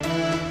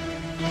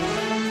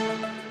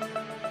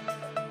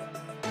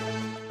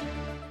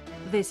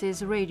This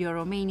is Radio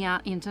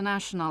Romania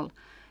International.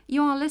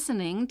 You are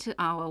listening to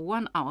our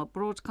one-hour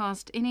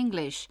broadcast in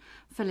English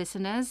for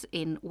listeners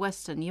in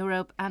Western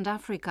Europe and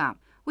Africa.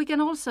 We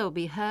can also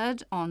be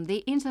heard on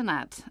the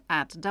internet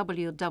at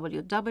www.rri.ro,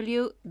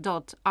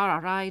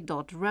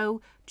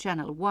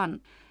 Channel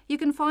 1. You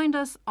can find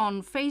us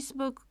on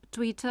Facebook,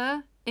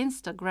 Twitter,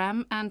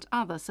 Instagram and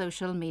other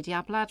social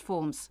media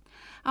platforms.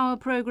 Our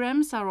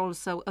programs are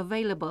also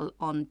available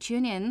on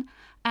TuneIn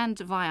and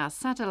via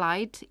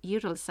satellite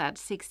Eutelsat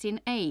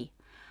 16A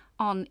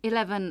on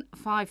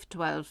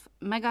 11,512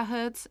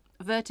 MHz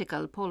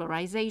vertical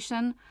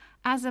polarization,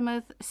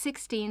 azimuth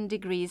 16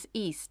 degrees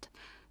east,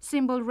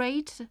 symbol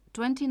rate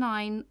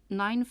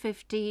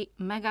 29,950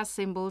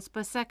 megasymbols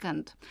per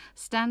second,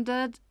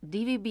 standard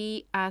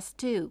DVB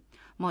AS2,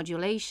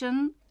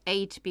 modulation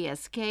 8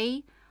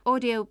 PSK,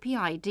 audio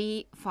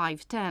PID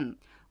 510.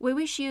 We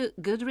wish you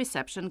good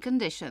reception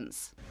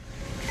conditions.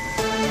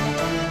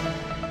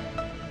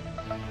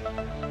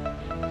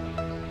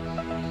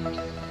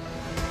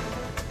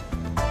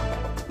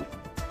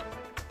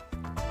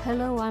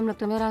 Hello, I'm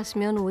Dr.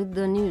 Merasmian with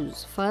the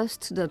news.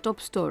 First, the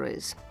top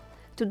stories.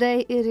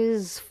 Today it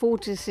is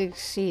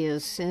 46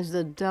 years since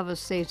the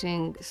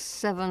devastating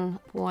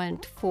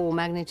 7.4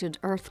 magnitude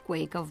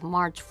earthquake of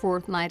March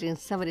 4,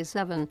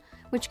 1977,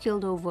 which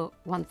killed over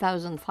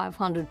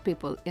 1,500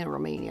 people in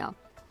Romania.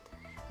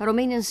 A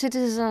Romanian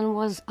citizen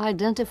was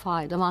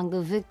identified among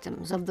the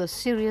victims of the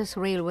serious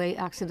railway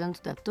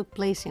accident that took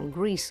place in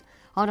Greece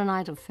on the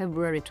night of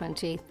February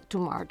 28th to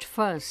March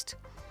 1st.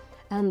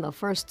 And the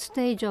first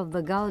stage of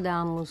the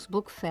Gaudamus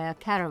Book Fair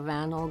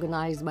caravan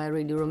organized by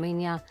Radio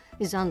Romania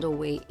is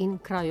underway in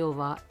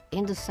Craiova,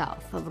 in the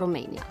south of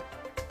Romania.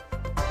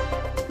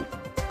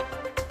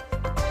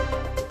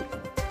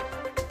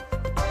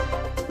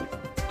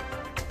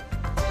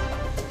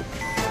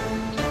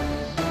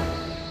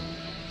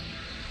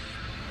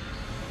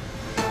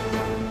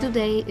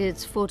 Today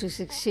it's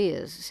 46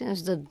 years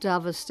since the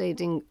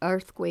devastating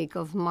earthquake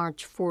of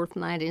March 4,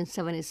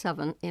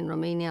 1977 in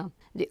Romania.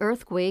 The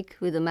earthquake,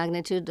 with a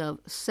magnitude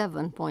of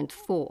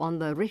 7.4 on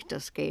the Richter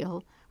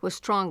scale, was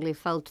strongly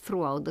felt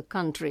throughout the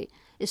country,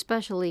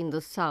 especially in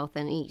the south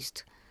and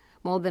east.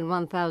 More than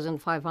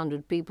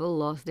 1,500 people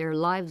lost their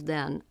lives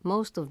then,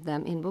 most of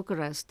them in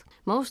Bucharest.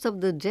 Most of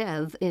the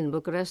deaths in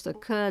Bucharest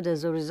occurred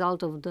as a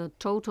result of the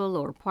total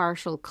or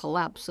partial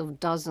collapse of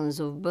dozens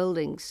of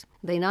buildings.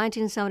 The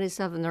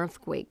 1977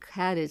 earthquake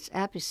had its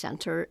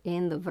epicenter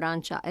in the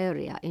Vrancea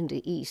area in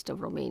the east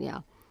of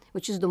Romania,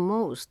 which is the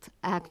most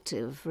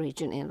active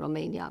region in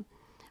Romania.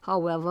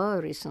 However,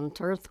 recent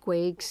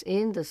earthquakes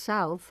in the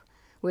south,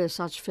 where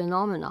such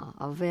phenomena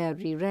are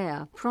very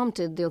rare,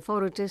 prompted the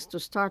authorities to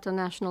start a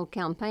national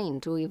campaign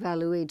to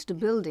evaluate the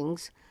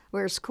buildings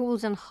where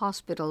schools and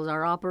hospitals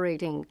are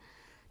operating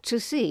to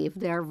see if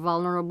they are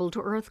vulnerable to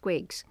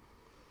earthquakes.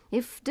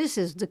 If this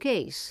is the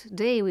case,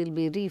 they will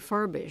be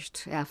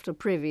refurbished after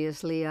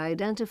previously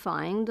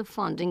identifying the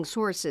funding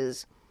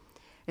sources.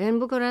 In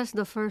Bucharest,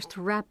 the first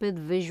rapid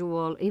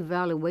visual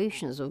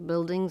evaluations of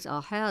buildings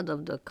ahead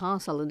of the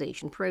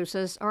consolidation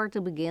process are to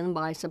begin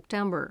by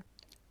September.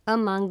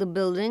 Among the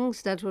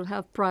buildings that will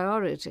have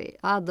priority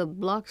are the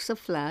blocks of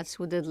flats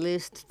with at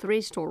least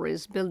 3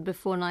 stories built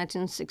before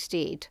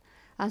 1968,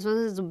 as well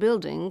as the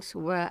buildings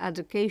where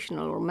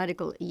educational or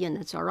medical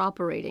units are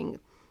operating.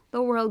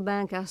 The World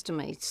Bank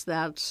estimates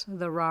that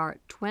there are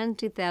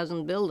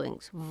 20,000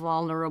 buildings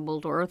vulnerable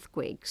to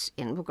earthquakes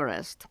in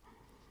Bucharest.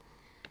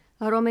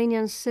 A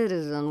Romanian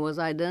citizen was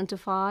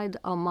identified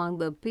among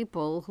the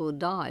people who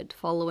died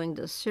following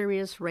the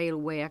serious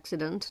railway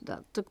accident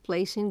that took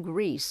place in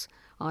Greece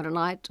on the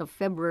night of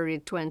February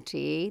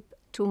 28th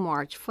to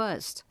March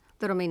 1st,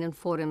 the Romanian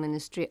Foreign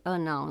Ministry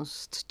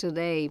announced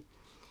today.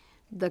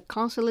 The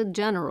Consulate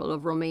General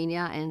of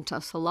Romania in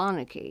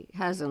Thessaloniki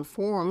has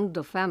informed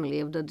the family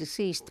of the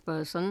deceased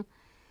person,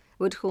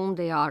 with whom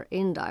they are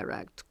in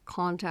direct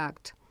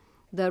contact.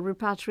 The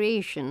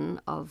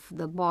repatriation of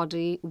the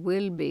body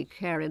will be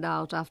carried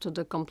out after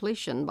the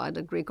completion by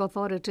the Greek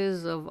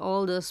authorities of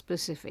all the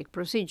specific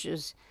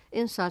procedures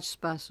in such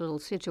special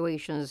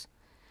situations,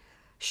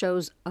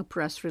 shows a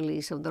press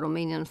release of the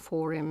Romanian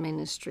Foreign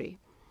Ministry.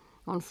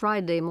 On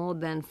Friday, more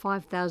than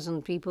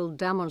 5,000 people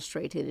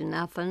demonstrated in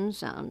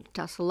Athens and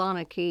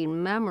Thessaloniki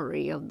in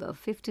memory of the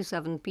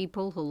 57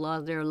 people who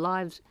lost their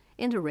lives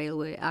in the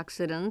railway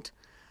accident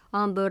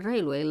on the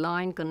railway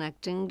line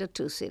connecting the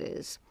two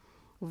cities.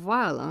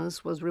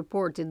 Violence was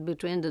reported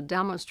between the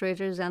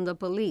demonstrators and the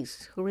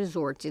police, who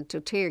resorted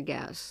to tear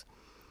gas.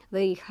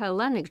 The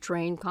Hellenic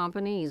train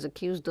company is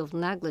accused of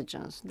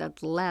negligence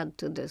that led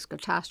to this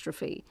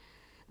catastrophe.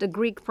 The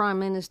Greek Prime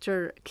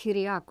Minister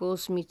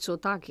Kyriakos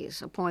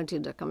Mitsotakis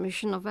appointed a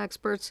commission of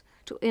experts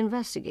to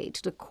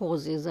investigate the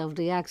causes of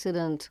the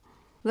accident.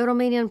 The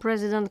Romanian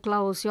President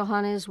Klaus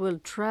Iohannis will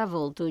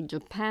travel to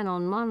Japan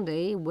on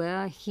Monday,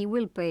 where he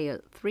will pay a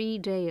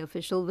 3-day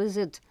official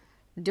visit,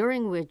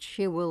 during which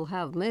he will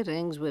have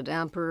meetings with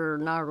Emperor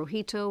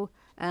Naruhito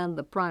and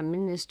the Prime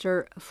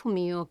Minister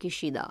Fumio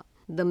Kishida.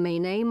 The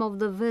main aim of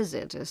the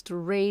visit is to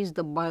raise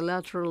the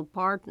bilateral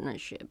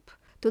partnership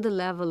to the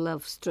level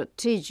of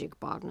strategic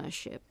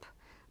partnership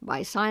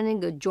by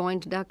signing a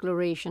joint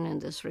declaration in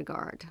this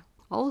regard.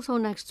 Also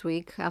next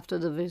week, after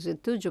the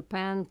visit to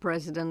Japan,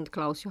 President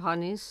Klaus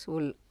Johannes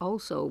will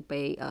also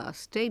pay a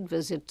state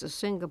visit to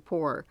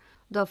Singapore,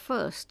 the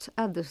first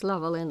at this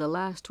level in the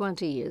last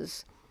 20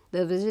 years.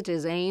 The visit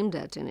is aimed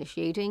at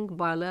initiating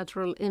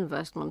bilateral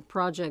investment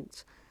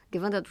projects,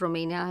 given that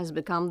Romania has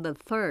become the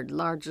third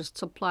largest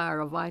supplier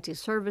of IT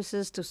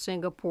services to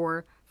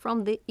Singapore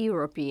from the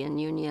European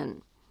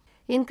Union.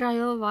 In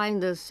Craiova, in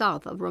the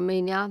south of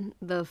Romania,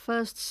 the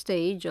first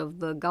stage of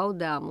the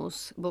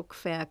Gaudeamus Book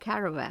Fair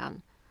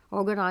Caravan,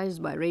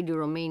 organized by Radio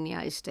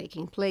Romania, is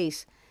taking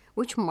place,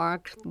 which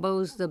marked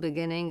both the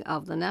beginning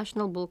of the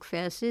National Book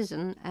Fair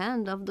season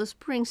and of the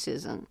spring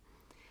season.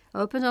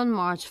 Opened on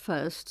March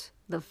 1st,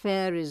 the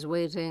fair is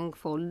waiting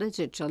for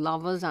literature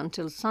lovers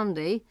until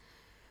Sunday,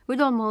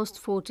 with almost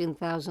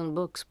 14,000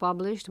 books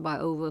published by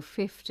over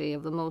 50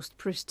 of the most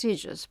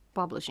prestigious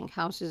publishing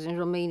houses in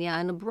Romania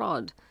and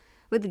abroad,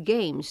 with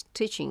games,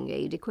 teaching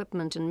aid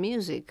equipment and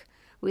music,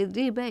 with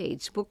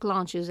debates, book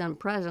launches and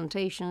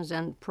presentations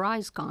and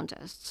prize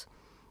contests.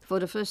 For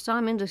the first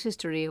time in the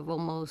history of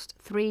almost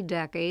 3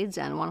 decades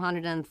and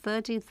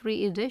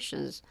 133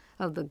 editions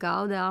of the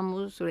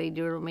Gaudeamus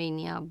Radio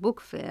Romania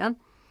Book Fair,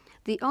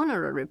 the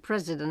honorary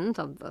president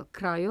of the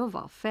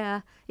Craiova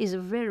Fair is a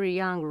very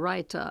young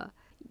writer,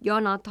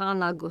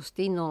 Jonathan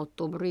Agostino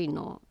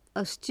Tobrino,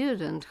 a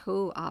student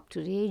who, up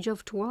to the age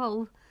of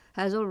 12,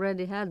 has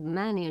already had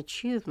many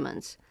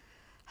achievements,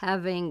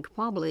 having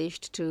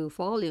published 2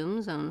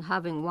 volumes and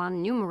having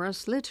won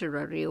numerous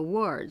literary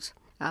awards.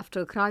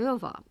 After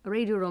Craiova,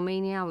 Radio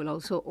Romania will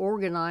also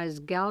organize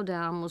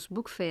Gaudeamus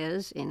book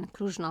fairs in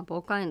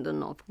Cluj-Napoca in the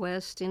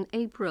northwest in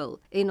April,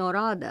 in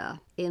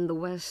Oradea in the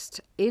west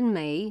in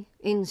May,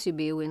 in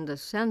Sibiu in the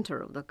center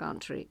of the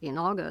country in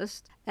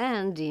August,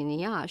 and in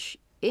Iași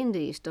in the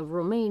east of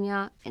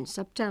Romania in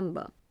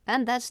September.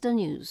 And that's the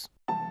news.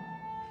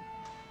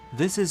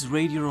 This is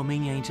Radio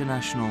Romania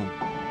International.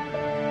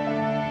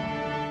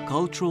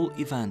 Cultural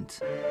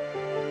event.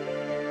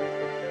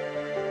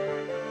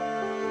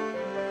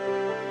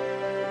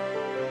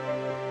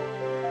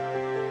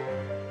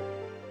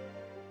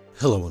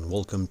 Hello and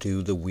welcome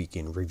to the Week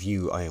in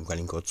Review. I am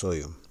Kalin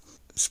Kotsoiu.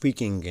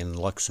 Speaking in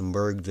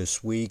Luxembourg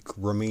this week,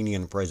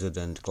 Romanian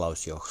President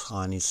Klaus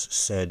Johannes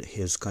said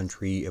his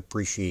country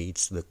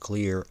appreciates the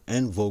clear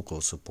and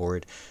vocal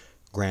support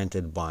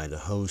granted by the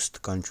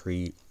host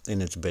country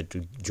in its bid to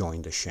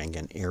join the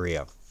Schengen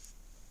area.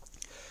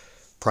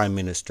 Prime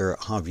Minister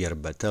Javier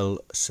Bettel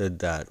said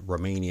that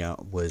Romania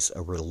was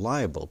a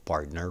reliable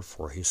partner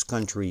for his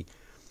country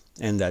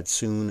and that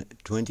soon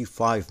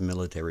 25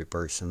 military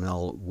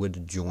personnel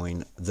would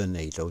join the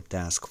NATO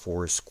task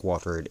force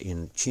quartered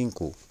in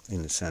Cincu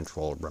in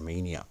central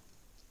Romania.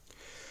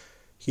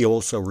 He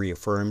also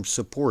reaffirmed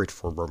support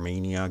for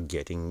Romania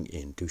getting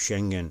into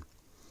Schengen.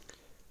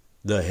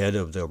 The head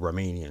of the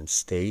Romanian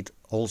state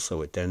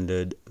also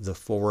attended the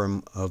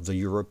forum of the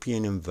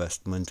European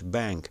Investment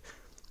Bank,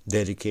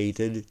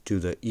 dedicated to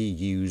the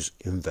EU's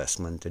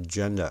investment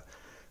agenda,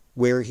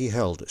 where he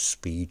held a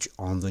speech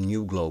on the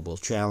new global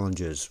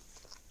challenges.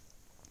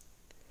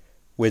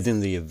 Within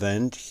the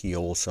event, he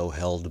also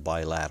held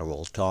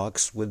bilateral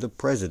talks with the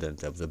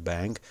president of the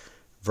bank,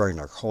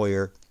 Werner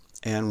Hoyer,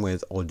 and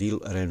with Odile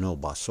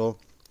Renaud-Basso,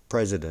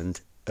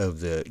 president of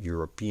the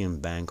European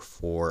Bank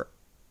for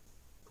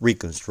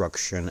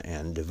Reconstruction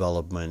and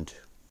Development.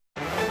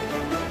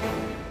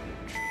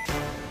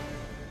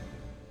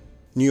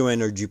 New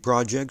energy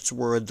projects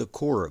were at the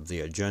core of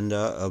the agenda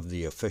of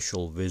the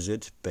official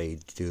visit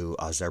paid to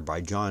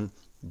Azerbaijan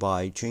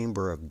by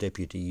Chamber of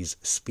Deputies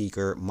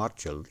Speaker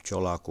Marcel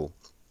Ciolacu.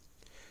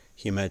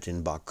 He met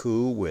in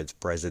Baku with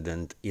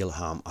President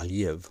Ilham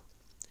Aliyev.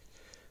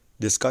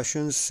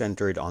 Discussions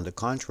centered on the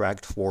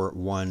contract for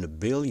 1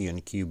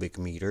 billion cubic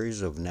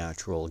meters of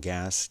natural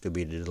gas to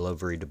be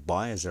delivered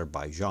by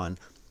Azerbaijan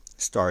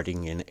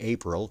starting in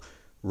April,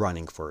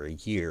 running for a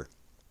year.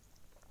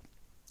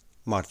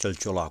 Marcel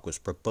Ciolacu's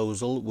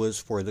proposal was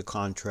for the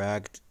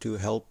contract to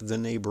help the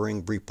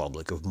neighboring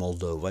Republic of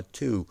Moldova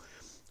too,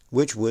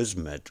 which was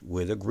met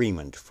with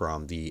agreement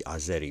from the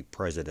Azeri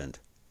president.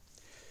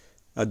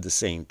 At the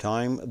same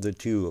time, the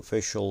two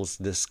officials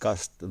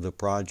discussed the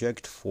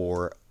project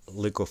for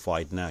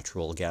liquefied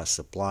natural gas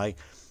supply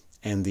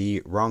and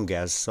the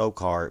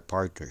Romgaz-Socar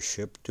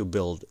partnership to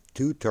build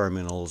 2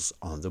 terminals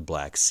on the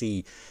Black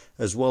Sea,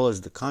 as well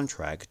as the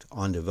contract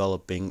on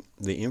developing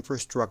the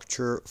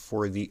infrastructure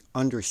for the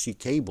undersea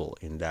cable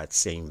in that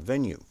same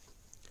venue.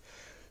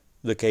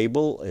 The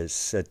cable is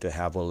said to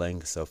have a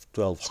length of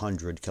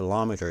 1,200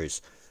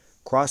 kilometers,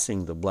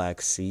 crossing the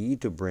Black Sea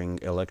to bring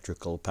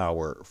electrical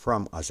power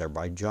from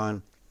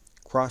Azerbaijan,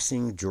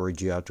 crossing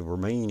Georgia to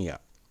Romania,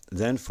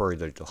 then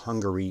further to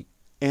Hungary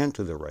and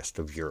to the rest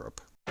of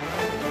Europe.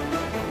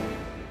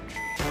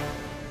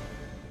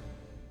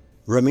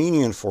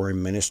 Romanian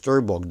Foreign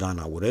Minister Bogdan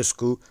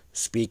Aurescu,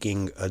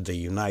 speaking at the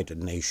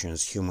United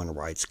Nations Human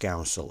Rights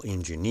Council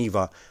in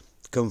Geneva,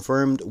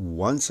 confirmed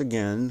once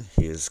again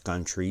his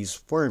country's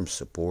firm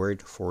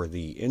support for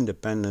the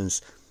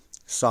independence,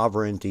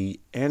 sovereignty,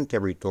 and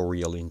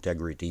territorial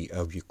integrity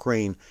of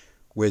Ukraine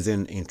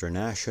within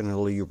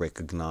internationally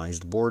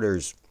recognized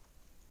borders.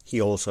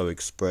 He also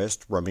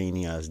expressed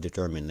Romania's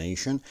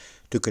determination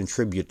to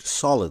contribute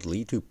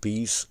solidly to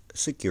peace,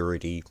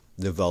 security,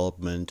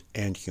 development,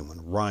 and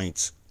human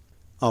rights.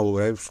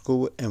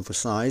 Aurescu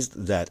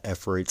emphasized that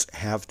efforts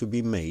have to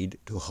be made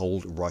to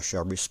hold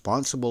Russia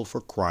responsible for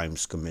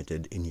crimes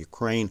committed in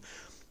Ukraine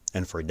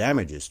and for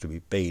damages to be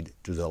paid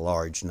to the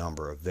large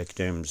number of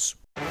victims.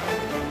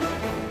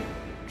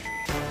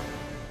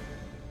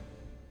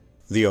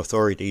 The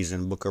authorities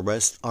in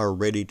Bucharest are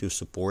ready to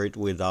support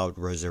without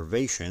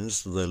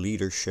reservations the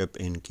leadership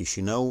in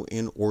Chișinău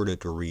in order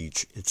to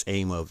reach its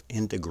aim of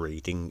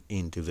integrating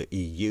into the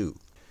EU.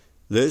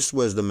 This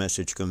was the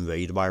message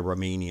conveyed by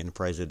Romanian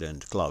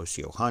President Klaus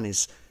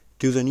Iohannis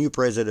to the new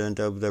President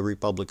of the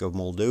Republic of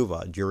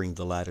Moldova during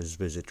the latter's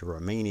visit to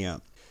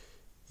Romania.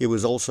 It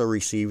was also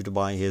received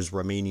by his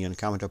Romanian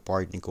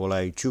counterpart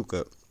Nicolae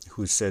Ciucă,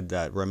 who said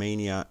that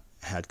Romania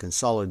had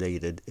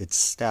consolidated its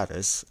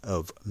status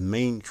of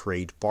main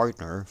trade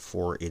partner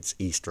for its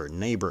eastern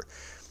neighbor,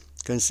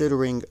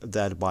 considering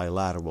that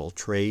bilateral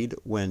trade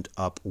went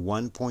up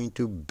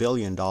 $1.2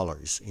 billion in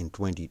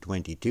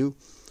 2022,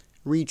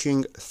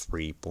 reaching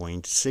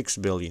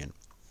 $3.6 billion.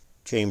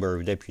 Chamber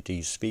of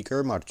Deputies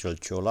Speaker Marcel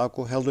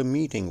Ciolacu held a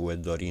meeting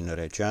with Dorin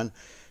Recean,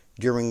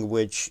 during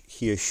which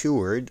he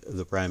assured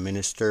the Prime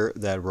Minister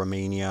that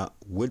Romania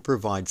would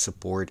provide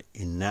support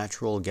in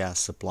natural gas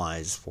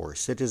supplies for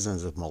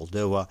citizens of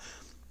Moldova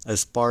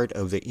as part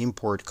of the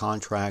import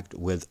contract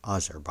with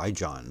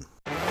Azerbaijan.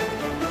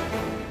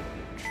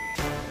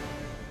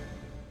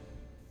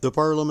 The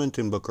Parliament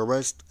in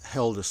Bucharest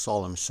held a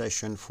solemn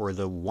session for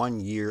the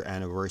one-year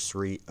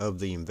anniversary of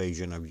the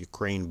invasion of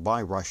Ukraine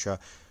by Russia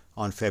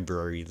on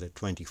February the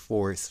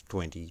 24th,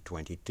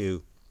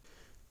 2022.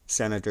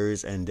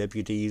 Senators and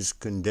deputies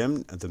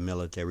condemned the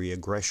military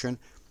aggression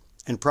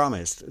and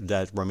promised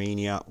that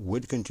Romania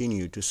would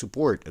continue to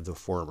support the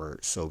former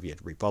Soviet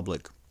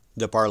Republic.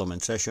 The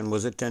Parliament session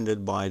was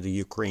attended by the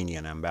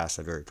Ukrainian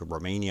ambassador to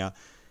Romania,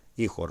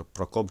 Ihor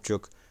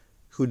Prokopchuk,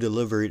 who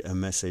delivered a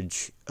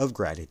message of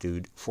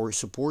gratitude for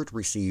support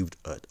received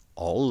at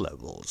all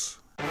levels.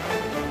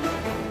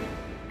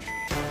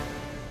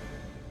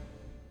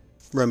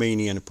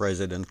 Romanian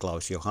President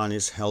Klaus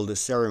Iohannis held a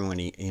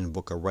ceremony in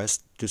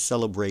Bucharest to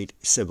celebrate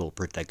Civil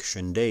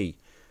Protection Day.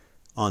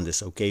 On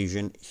this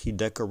occasion, he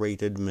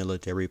decorated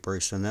military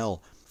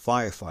personnel,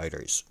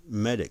 firefighters,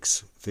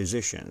 medics,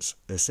 physicians,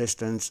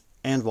 assistants,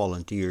 and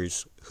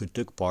volunteers who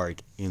took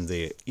part in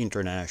the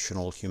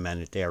international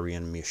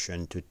humanitarian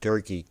mission to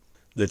Turkey.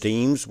 The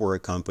teams were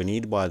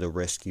accompanied by the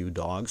rescue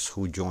dogs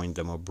who joined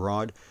them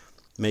abroad,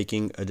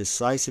 making a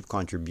decisive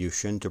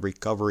contribution to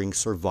recovering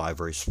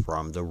survivors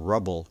from the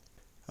rubble.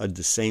 At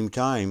the same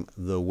time,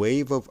 the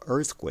wave of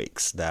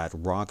earthquakes that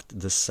rocked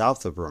the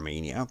south of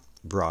Romania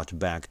brought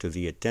back to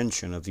the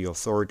attention of the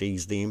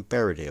authorities the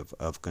imperative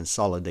of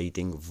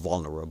consolidating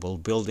vulnerable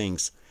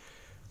buildings.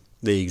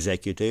 The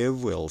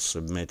executive will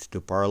submit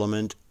to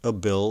Parliament a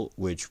bill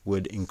which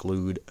would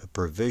include a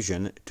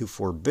provision to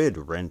forbid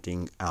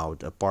renting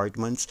out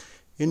apartments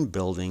in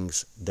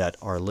buildings that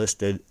are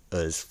listed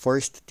as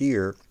first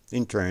tier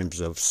in terms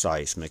of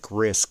seismic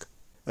risk.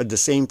 At the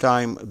same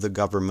time, the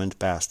government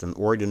passed an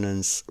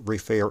ordinance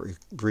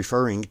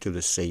referring to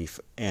the Safe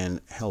and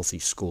Healthy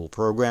School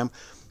program,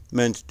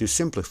 meant to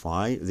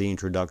simplify the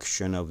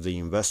introduction of the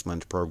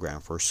investment program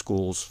for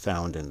schools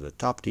found in the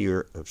top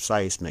tier of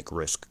seismic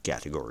risk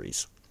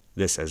categories.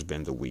 This has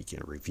been the Week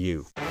in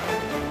Review.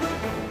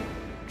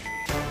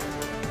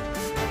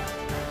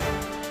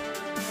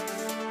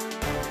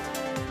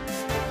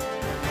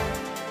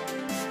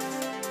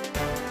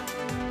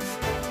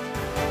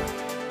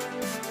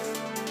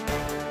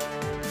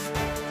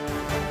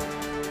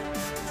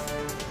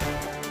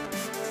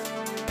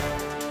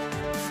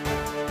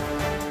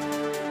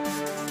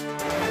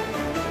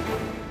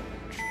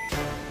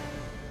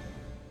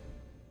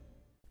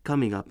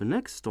 Coming up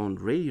next on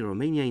Radio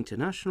Romania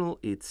International,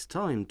 it's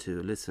time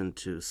to listen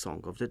to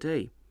Song of the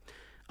Day.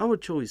 Our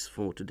choice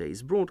for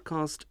today's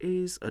broadcast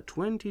is a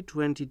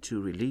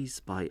 2022 release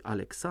by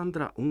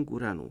Alexandra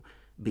Ungureanu,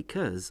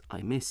 Because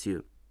I Miss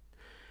You.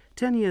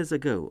 10 years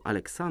ago,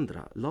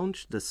 Alexandra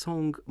launched the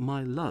song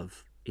My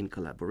Love in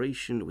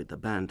collaboration with the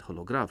band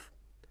Holograph.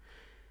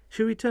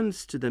 She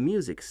returns to the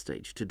music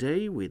stage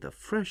today with a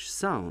fresh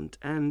sound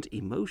and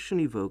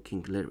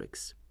emotion-evoking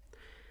lyrics.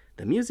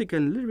 The music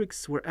and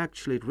lyrics were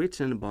actually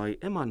written by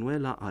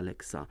Emanuela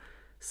Alexa,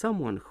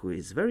 someone who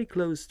is very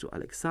close to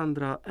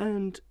Alexandra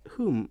and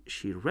whom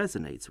she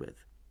resonates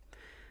with.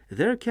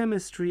 Their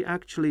chemistry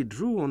actually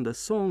drew on the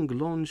song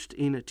launched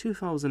in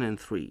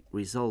 2003,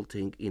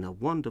 resulting in a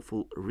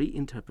wonderful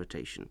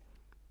reinterpretation.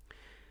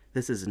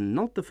 This is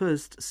not the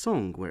first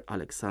song where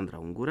Alexandra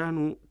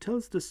Ungureanu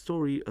tells the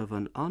story of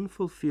an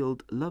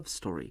unfulfilled love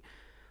story,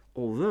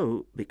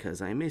 although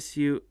Because I Miss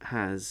You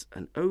has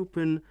an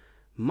open,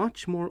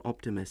 much more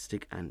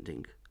optimistic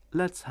ending.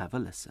 Let's have a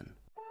listen.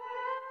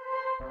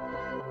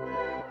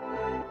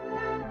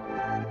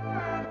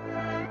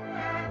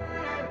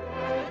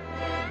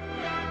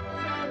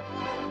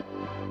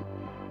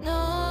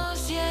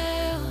 Nu-s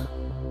eu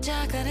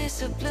cea care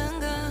se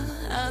plângă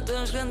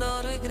atunci când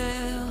dorul e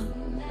greu,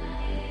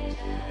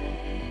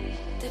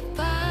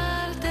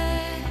 departe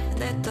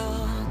de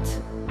tot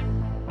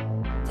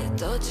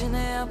ce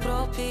ne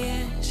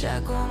apropie. Și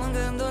acum în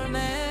gândul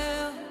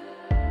meu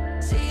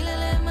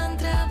zilele mă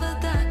întreabă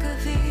dacă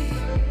vii,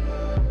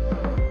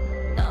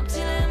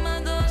 nopțile mă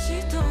dor și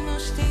tu nu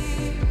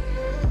știi,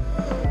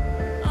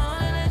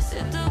 orele se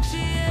duc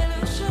și e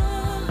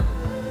ușor,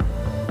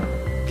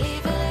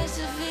 clipele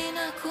se vin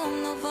acum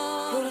nu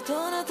vor.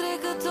 Furtună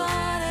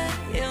trecătoare,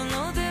 eu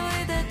nu te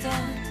uit de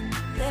tot,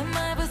 te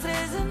mai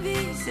păstrez în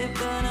vise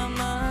până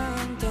mă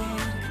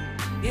întorc.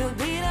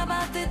 Iubirea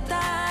bate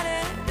tare,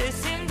 te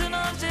simt în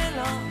orice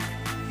loc,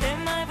 te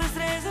mai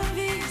păstrez în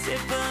vise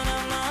până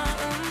mă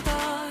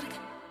întorc.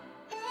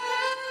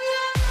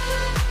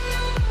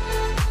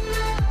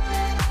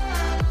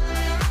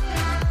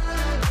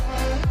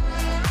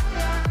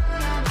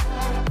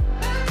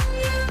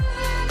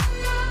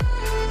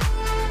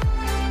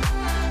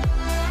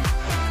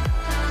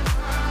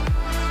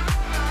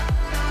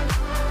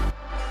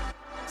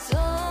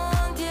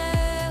 Sunt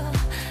eu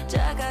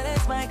cea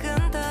care-ți mai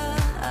cântă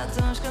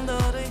atunci când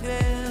dorul e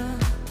greu,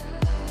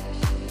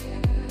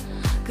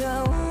 că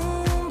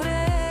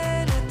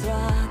umbrele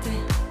toate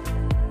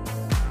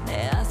ne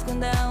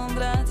ascundeau în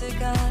brațe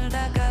calde,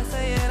 acasă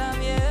eram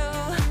eu.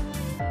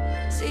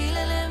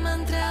 Zilele mă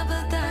întreabă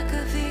dacă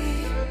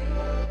vii,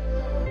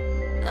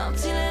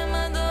 nopțile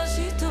mă dor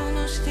și tu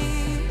nu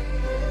știi,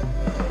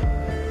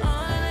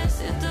 orele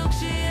se duc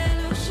și e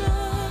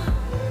ușor,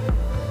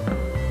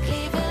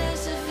 clipele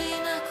se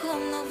vin acum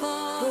nu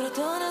vor.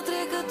 Furtună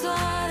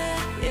trecătoare,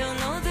 eu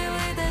nu te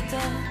uit de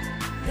tot,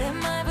 te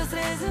mai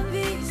păstrez în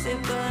vise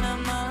până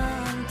mă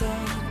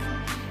întorc.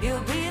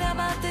 Iubirea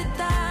bate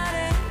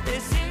tare, te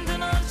simt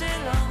în orice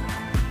loc,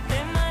 te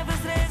mai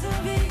păstrez în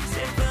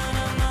vise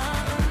până mă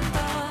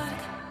întorc.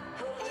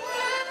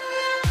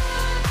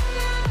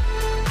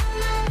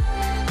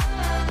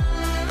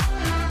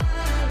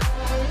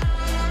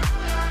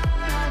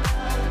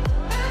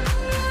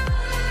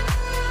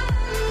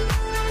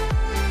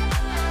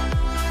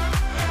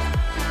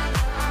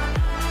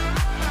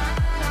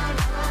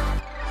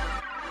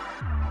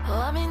 O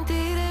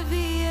amintire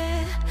vie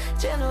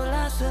ce nu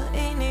lasă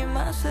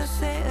inima să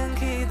se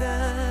închidă,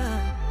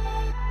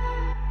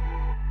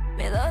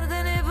 mi-e dor de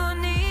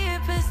nebunie,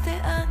 peste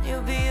ani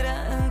iubirea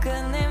încă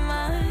ne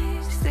mai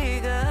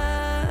strigă.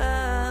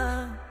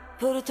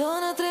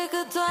 Furtună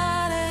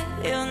trecătoare,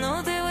 eu nu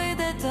te uit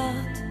de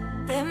tot,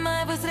 te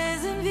mai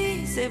păstrez în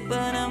vise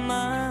până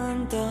mă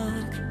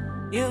întorc.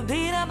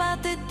 Iubirea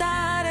bate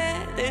tare,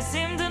 te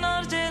simt în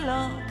orice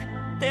loc,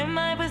 te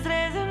mai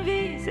păstrez în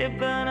vise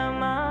până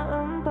mă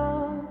întorc.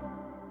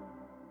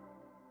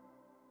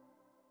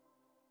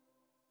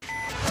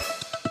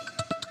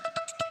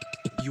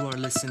 You are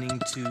listening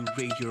to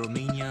Radio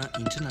Romania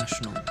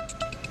International.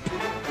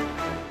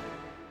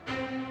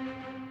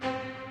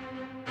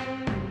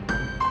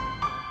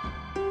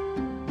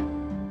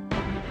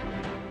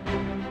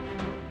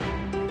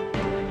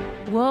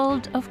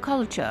 World of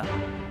Culture.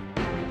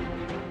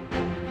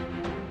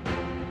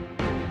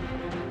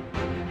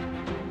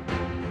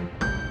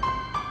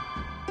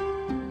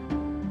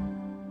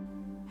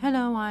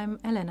 Hello, I'm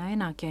Elena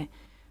Enache.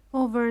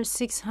 Over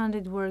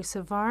 600 works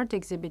of art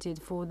exhibited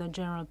for the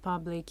general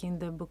public in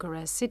the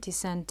Bucharest city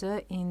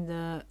centre in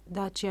the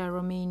Dacia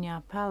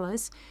Romania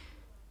Palace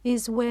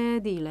is where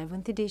the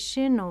 11th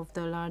edition of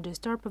the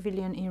largest art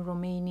pavilion in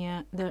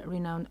Romania, the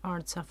renowned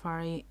Art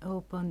Safari,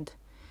 opened.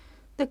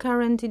 The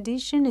current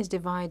edition is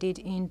divided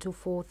into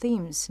 4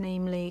 themes,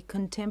 namely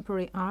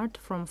contemporary art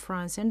from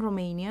France and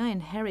Romania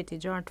and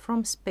heritage art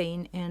from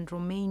Spain and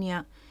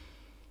Romania.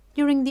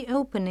 During the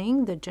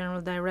opening, the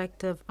General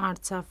Director of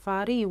Art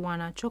Safari,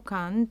 Ioana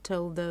Ciocan,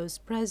 told those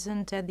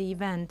present at the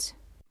event.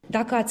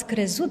 Dacă ați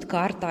crezut că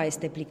arta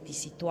este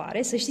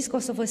plictisitoare, să știți că o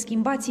să vă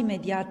schimbați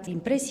imediat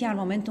impresia în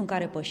momentul în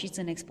care pășiți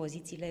în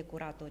expozițiile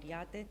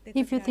curatoriate.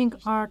 If you think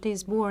art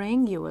is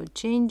boring, you will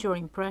change your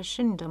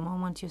impression the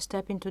moment you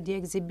step into the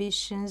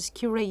exhibitions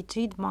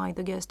curated by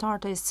the guest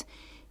artists.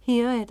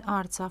 Here at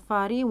Art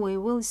Safari, we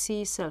will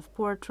see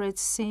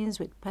self-portraits, scenes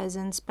with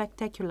peasants,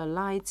 spectacular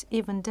lights,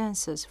 even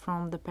dances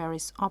from the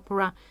Paris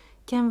Opera,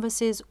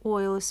 canvases,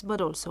 oils, but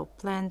also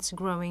plants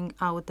growing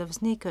out of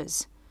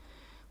sneakers.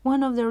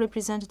 One of the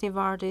representative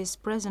artists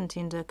present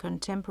in the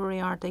contemporary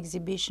art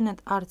exhibition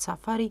at Art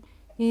Safari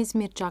is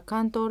Mircea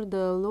Cantor,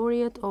 the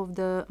laureate of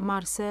the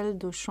Marcel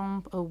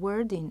Duchamp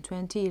Award in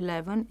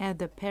 2011 at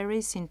the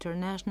Paris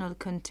International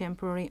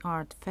Contemporary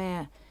Art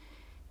Fair.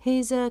 He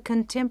is a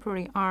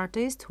contemporary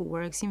artist who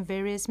works in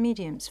various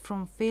mediums,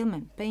 from film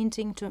and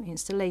painting to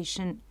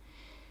installation.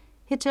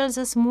 He tells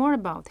us more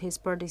about his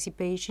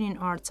participation in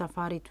Art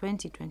Safari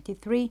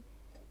 2023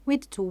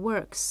 with 2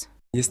 works.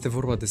 Este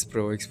vorba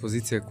despre o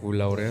expoziție cu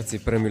laureații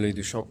premiului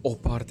Duchamp, o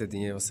parte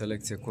din ei, o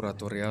selecție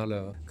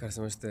curatorială care se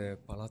numește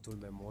Palatul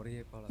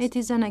Memoriei. It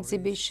is an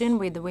exhibition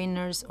with the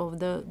winners of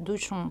the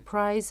Duchamp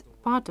Prize,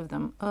 part of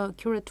them a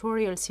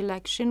curatorial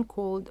selection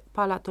called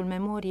Palatul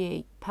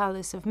Memoriei,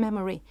 Palace of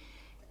Memory,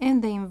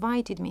 and they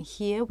invited me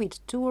here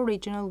with two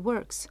original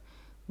works.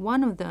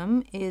 One of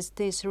them is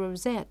this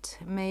rosette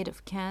made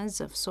of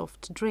cans of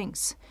soft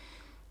drinks.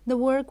 The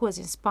work was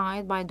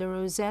inspired by the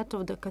rosette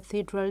of the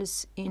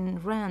cathedrals in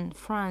Rennes,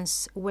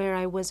 France, where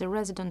I was a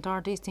resident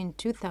artist in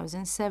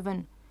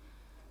 2007.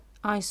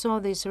 I saw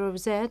this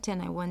rosette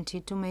and I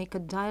wanted to make a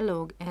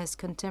dialogue as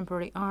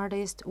contemporary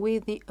artist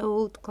with the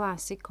old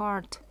classic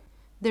art.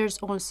 There's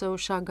also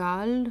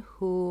Chagall,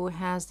 who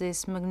has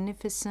these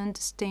magnificent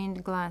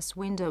stained glass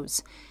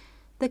windows.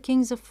 The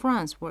kings of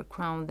France were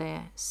crowned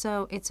there,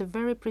 so it's a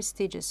very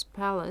prestigious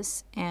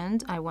palace,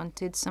 and I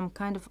wanted some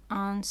kind of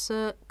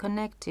answer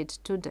connected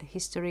to the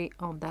history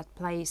of that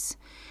place.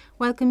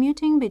 While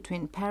commuting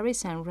between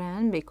Paris and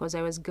Rennes, because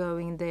I was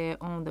going there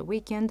on the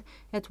weekend,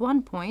 at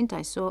one point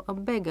I saw a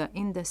beggar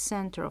in the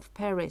center of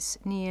Paris,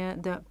 near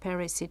the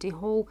Paris City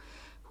Hall,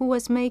 who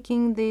was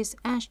making these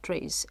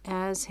ashtrays,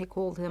 as he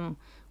called them,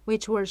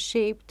 which were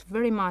shaped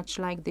very much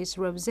like this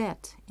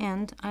rosette,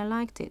 and I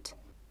liked it.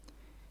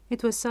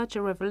 It was such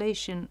a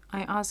revelation.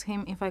 I asked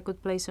him if I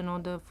could place an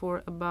order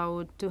for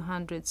about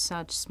 200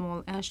 such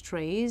small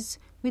ashtrays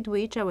with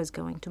which I was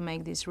going to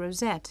make this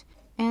rosette.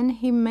 And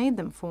he made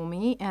them for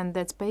me, and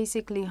that's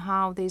basically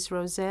how this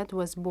rosette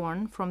was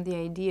born, from the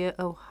idea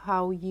of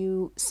how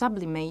you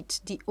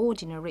sublimate the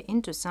ordinary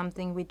into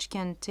something which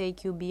can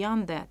take you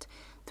beyond that,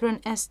 through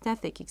an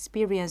aesthetic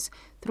experience,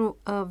 through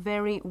a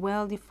very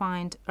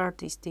well-defined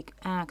artistic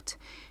act.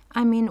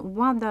 I mean,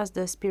 what does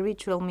the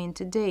spiritual mean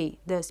today,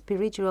 the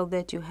spiritual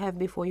that you have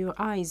before your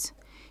eyes?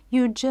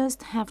 You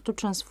just have to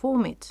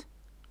transform it,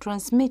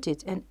 transmit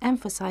it, and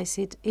emphasize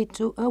it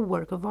into a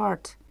work of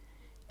art.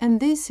 And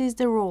this is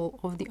the role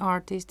of the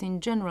artist in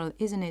general,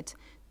 isn't it?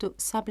 To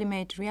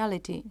sublimate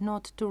reality,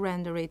 not to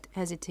render it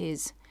as it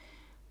is.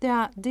 There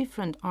are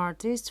different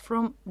artists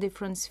from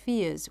different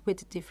spheres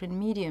with different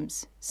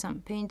mediums,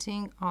 some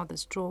painting,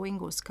 others drawing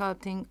or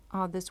sculpting,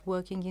 others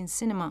working in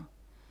cinema.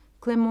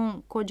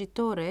 Clément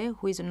Cogitore,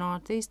 who is an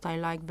artist I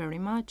like very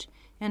much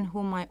and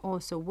whom I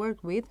also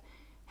work with,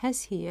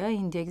 has here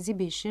in the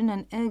exhibition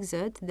an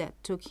excerpt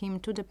that took him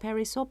to the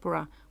Paris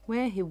Opera,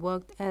 where he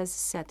worked as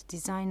set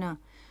designer.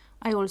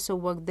 I also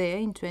worked there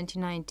in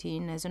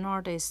 2019 as an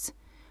artist.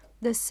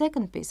 The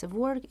second piece of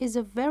work is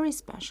a very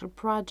special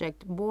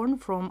project born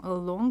from a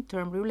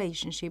long-term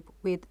relationship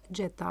with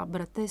Geta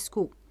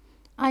Bratescu.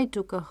 I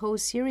took a whole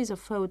series of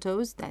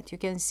photos that you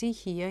can see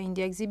here in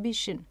the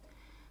exhibition.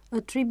 A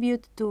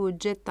tribute to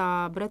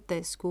Geta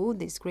Bratescu,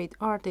 this great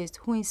artist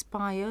who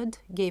inspired,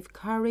 gave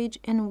courage,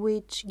 and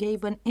which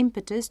gave an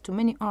impetus to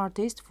many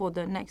artists for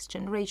the next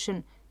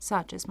generation,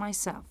 such as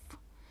myself.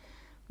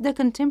 The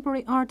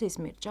contemporary artist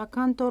Mircea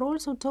Cantor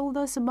also told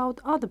us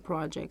about other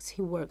projects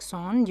he works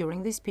on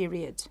during this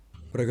period.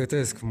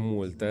 Pregătesc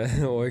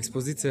multe, o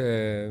expoziție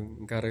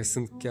în care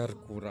sunt chiar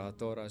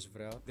curator, aș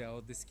vrea de a o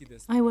deschide.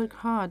 I work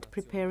hard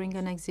preparing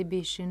an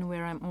exhibition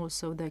where I'm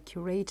also the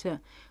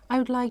curator. I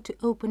would like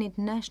to open it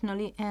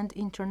nationally and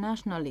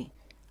internationally.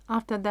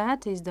 After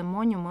that is the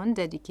monument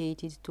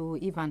dedicated to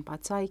Ivan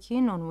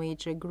Patsaikin, on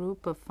which a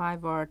group of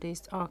 5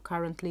 artists are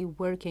currently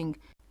working.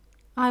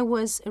 I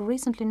was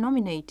recently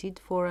nominated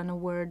for an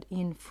award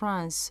in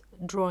France,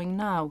 Drawing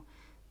Now,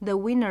 the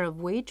winner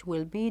of which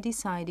will be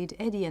decided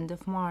at the end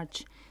of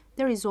March.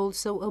 There is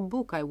also a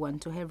book I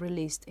want to have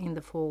released in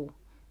the fall.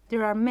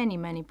 There are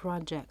many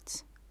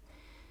projects.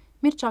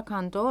 Mircea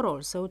Cantor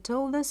also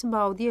told us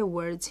about the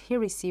awards he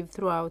received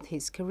throughout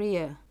his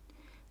career.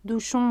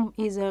 Duchamp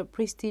is a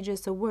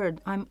prestigious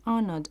award. I'm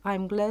honored.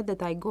 I'm glad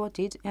that I got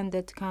it, and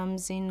that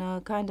comes in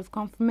a kind of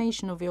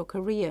confirmation of your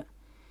career.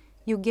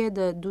 You get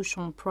the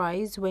Duchamp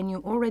Prize when you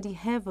already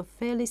have a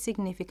fairly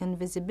significant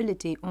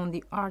visibility on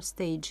the art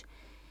stage.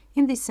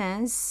 In this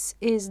sense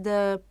is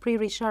the Prix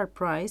Richard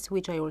Prize,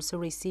 which I also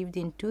received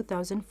in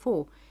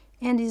 2004,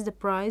 and is the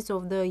prize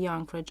of the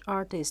young French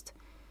artist.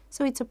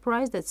 So it's a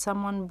prize that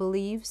someone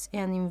believes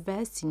and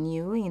invests in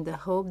you in the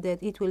hope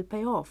that it will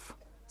pay off,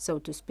 so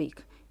to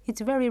speak.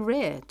 It's very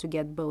rare to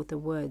get both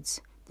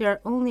awards. There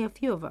are only a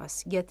few of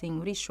us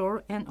getting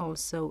Richard and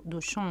also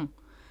Duchamp.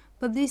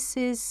 But this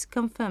is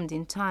confirmed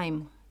in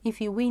time. If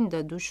you win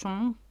the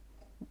Duchamp,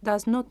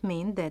 does not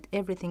mean that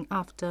everything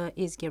after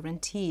is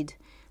guaranteed.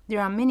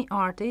 There are many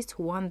artists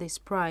who won this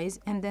prize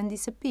and then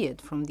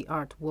disappeared from the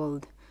art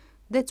world.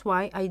 That's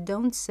why I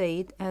don't say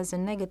it as a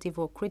negative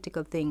or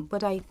critical thing,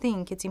 but I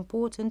think it's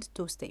important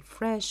to stay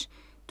fresh,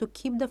 to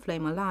keep the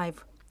flame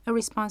alive, a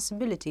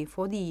responsibility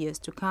for the years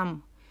to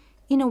come.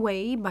 In a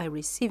way, by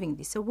receiving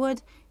this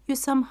award, you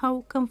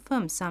somehow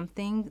confirm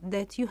something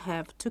that you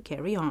have to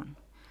carry on.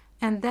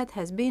 And that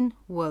has been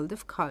World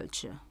of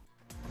Culture.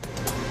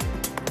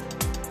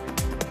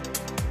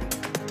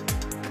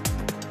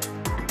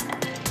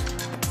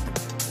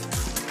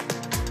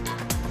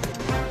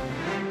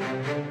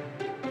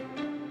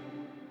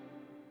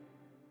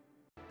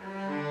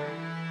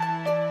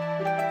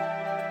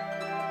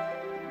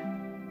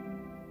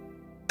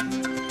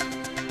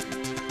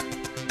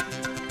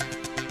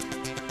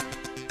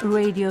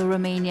 Radio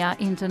Romania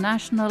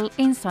International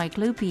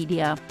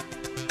Encyclopedia.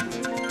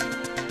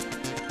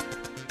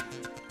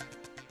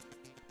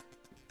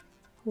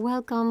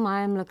 Welcome,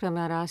 I'm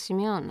Lăcrămioara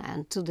Simeon,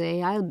 and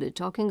today I'll be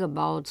talking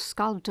about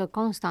sculptor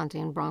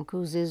Constantin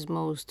Brancusi's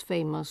most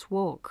famous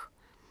work.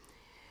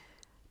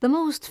 The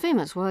most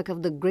famous work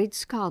of the great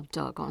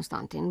sculptor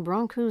Constantin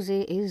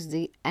Brancusi is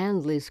the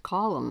Endless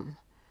Column,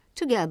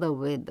 together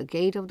with the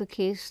Gate of the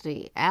Kiss,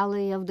 the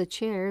Alley of the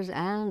Chairs,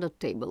 and the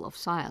Table of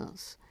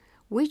Silence,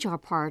 which are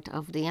part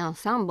of the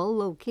ensemble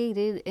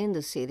located in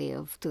the city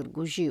of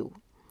Târgu Jiu.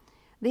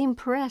 The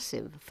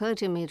impressive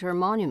 30-meter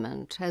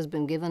monument has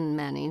been given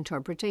many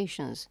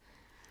interpretations,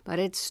 but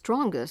its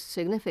strongest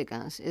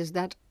significance is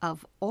that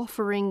of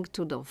offering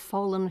to the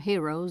fallen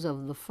heroes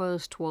of the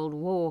First World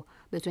War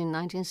between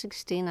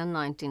 1916 and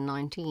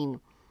 1919.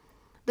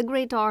 The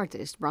great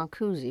artist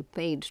Brancusi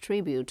paid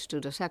tribute to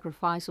the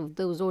sacrifice of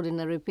those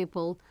ordinary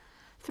people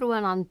through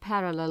an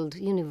unparalleled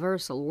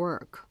universal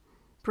work.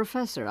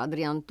 Professor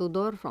Adrian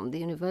Tudor from the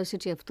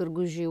University of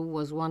Târgu Jiu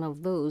was one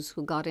of those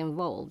who got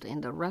involved in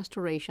the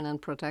restoration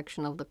and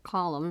protection of the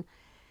column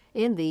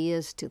in the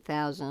years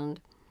 2000.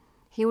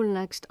 He will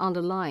next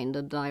underline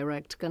the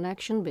direct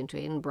connection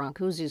between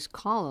Brancusi's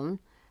column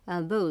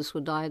and those who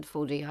died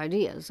for the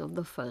ideas of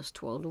the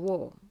First World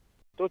War.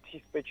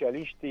 Toți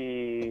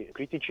specialiștii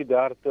criticii de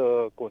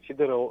artă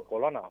consideră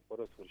coloana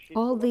fără sfârșit.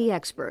 All the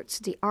experts,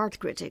 the art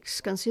critics,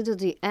 consider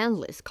the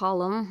endless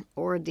column,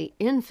 or the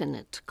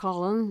infinite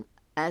column,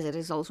 as it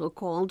is also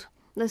called,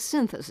 the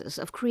synthesis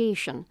of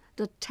creation,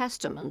 the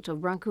testament of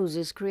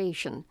Brancusi's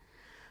creation.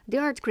 The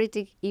art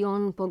critic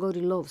Ion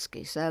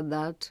Pogorilovsky said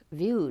that,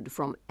 viewed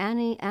from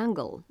any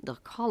angle, the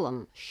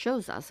column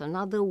shows us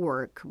another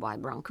work by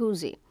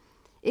Brancusi.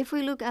 If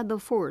we look at the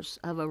force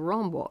of a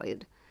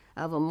rhomboid,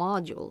 of a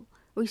module,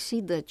 we see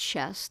the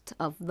chest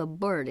of the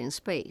bird in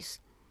space.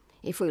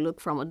 If we look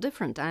from a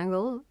different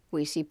angle,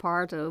 we see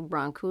part of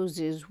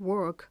Brancusi's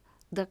work,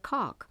 the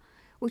cock,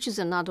 which is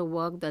another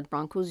work that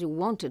Brancusi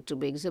wanted to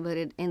be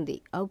exhibited in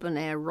the open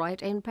air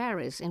right in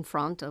Paris in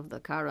front of the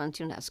current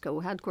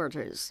UNESCO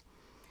headquarters.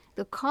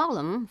 The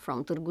column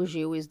from Târgu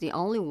Jiu is the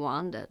only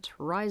one that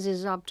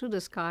rises up to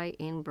the sky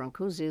in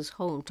Brancusi's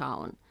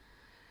hometown.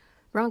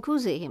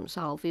 Brancusi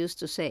himself used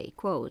to say,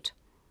 quote,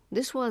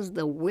 "This was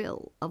the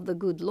will of the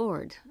good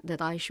Lord,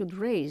 that I should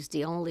raise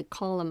the only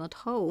column at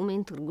home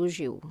in Târgu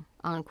Jiu,"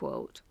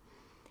 unquote.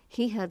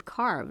 He had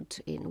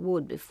carved in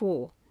wood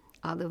before.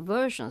 Other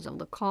versions of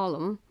the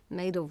column,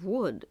 made of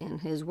wood in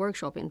his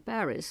workshop in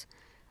Paris,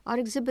 are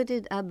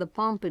exhibited at the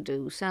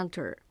Pompidou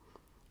Center.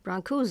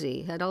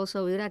 Brancusi had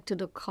also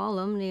erected a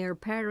column near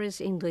Paris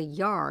in the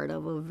yard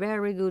of a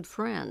very good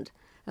friend,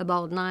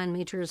 about 9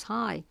 meters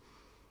high,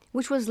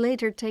 which was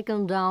later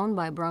taken down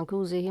by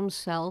Brancusi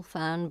himself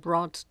and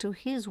brought to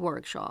his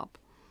workshop.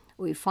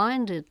 We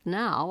find it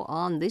now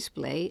on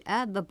display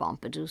at the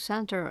Pompidou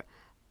Center,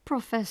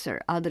 Professor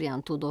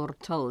Adrian Tudor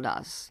told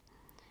us.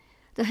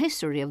 The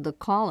history of the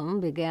column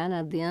began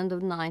at the end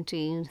of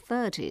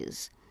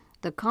 1930s.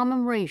 The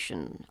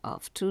commemoration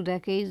of 2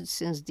 decades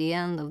since the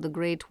end of the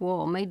Great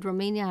War made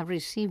Romania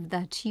receive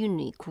that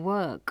unique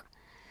work.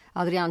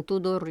 Adrian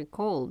Tudor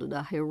recalled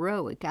the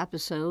heroic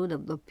episode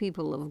of the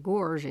people of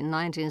Gorj in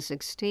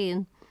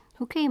 1916,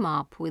 who came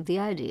up with the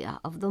idea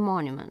of the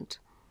monument.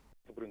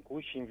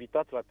 Brâncuși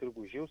invitați la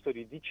Târgu Jiu să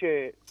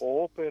ridice o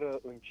operă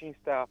în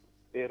cinstea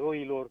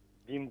eroilor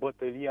din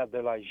bătălia de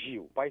la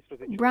Jiu.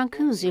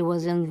 Brancusi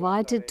was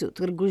invited to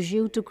Târgu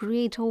Jiu to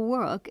create a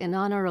work in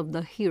honor of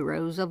the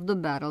heroes of the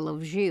Battle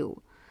of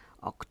Jiu.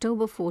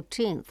 October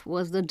 14th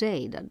was the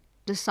day that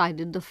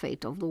decided the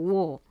fate of the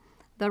war.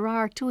 There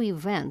are 2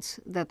 events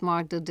that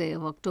mark the day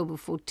of October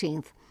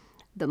 14th,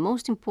 the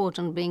most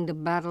important being the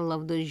Battle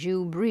of the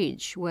Jiu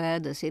Bridge, where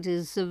the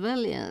city's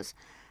civilians,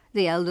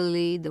 the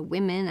elderly, the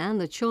women, and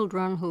the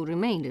children who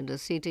remained in the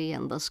city,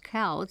 and the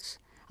scouts,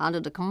 under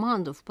the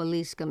command of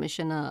Police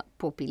Commissioner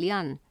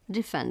Popilian,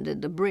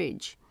 defended the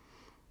bridge.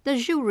 The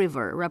Jiu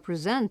River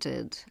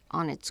represented,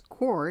 on its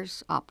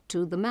course up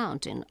to the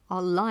mountain,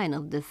 a line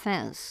of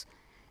defense.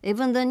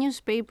 Even the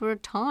newspaper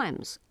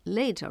Times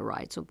later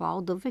writes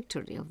about the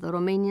victory of the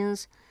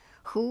Romanians,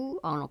 who,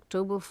 on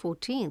October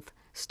 14th,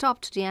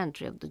 stopped the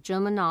entry of the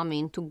German army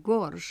into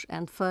Gorj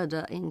and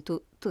further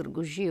into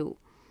Târgu Jiu.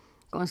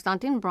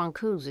 Constantin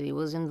Brancusi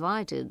was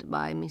invited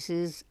by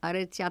Mrs.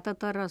 Areția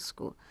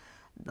Tătărescu,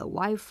 the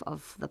wife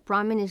of the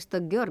Prime Minister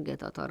Gheorghe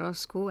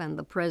Tătărescu and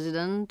the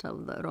president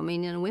of the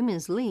Romanian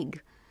Women's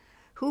League,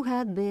 who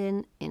had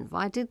been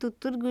invited to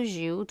Târgu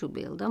Jiu to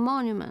build a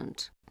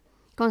monument.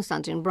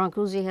 Constantin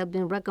Brancusi had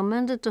been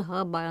recommended to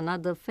her by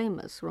another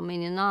famous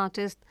Romanian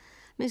artist,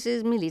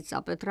 Mrs.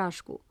 Milița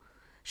Petrașcu.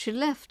 She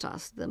left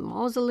us the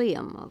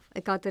mausoleum of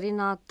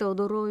Ecaterina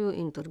Teodoroiu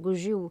in Târgu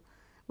Jiu,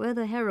 where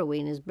the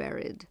heroine is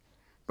buried.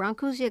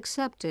 Brancusi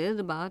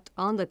accepted, but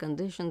on the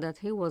condition that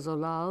he was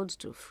allowed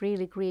to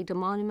freely create a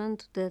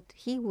monument that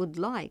he would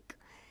like,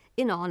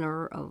 in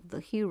honor of the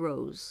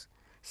heroes,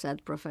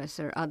 said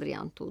Professor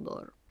Adrian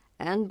Tudor.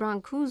 And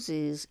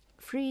Brancusi's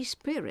free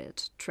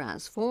spirit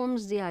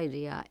transforms the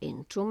idea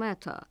into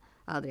matter,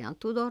 Adrian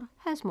Tudor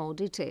has more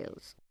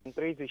details. În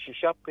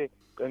 37,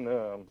 în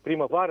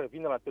primăvară,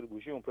 vine la Târgu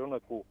Jiu împreună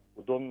cu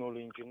domnul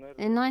inginer.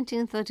 In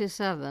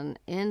 1937,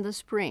 in the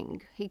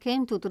spring, he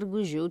came to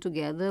Târgu Jiu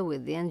together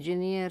with the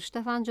engineer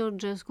Ștefan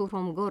Georgescu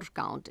from Gorj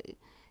County.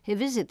 He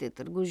visited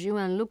Târgu Jiu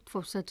and looked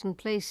for certain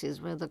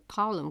places where the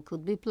column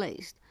could be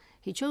placed.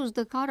 He chose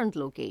the current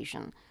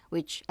location,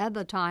 which at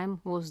the time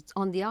was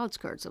on the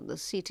outskirts of the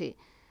city,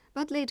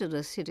 but later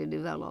the city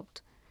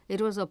developed.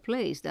 It was a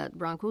place that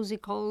Brancusi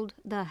called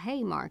the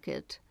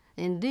Haymarket.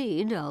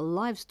 Indeed, a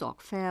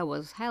livestock fair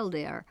was held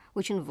there,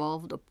 which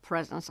involved the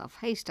presence of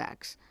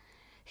haystacks.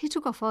 He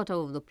took a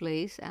photo of the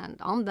place, and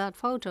on that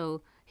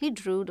photo he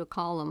drew the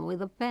column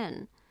with a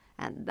pen,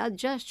 and that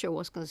gesture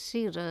was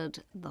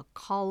considered the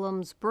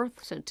column's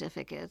birth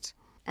certificate.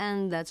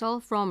 And that's all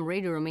from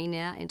Radio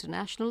Romania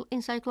International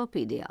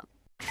Encyclopedia.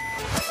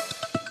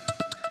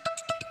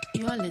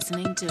 You are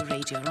listening to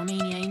Radio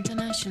Romania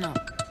International.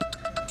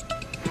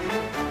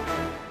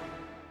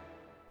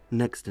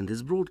 Next in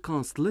this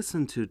broadcast,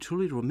 listen to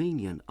Truly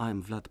Romanian.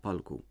 I'm Vlad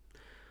Palcu.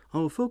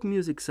 Our folk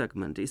music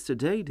segment is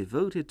today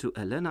devoted to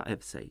Elena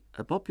Evsei,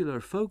 a popular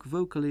folk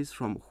vocalist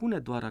from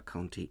Hunedoara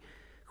County,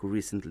 who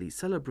recently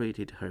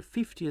celebrated her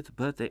 50th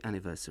birthday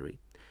anniversary.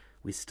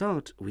 We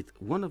start with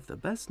one of the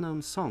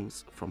best-known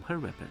songs from her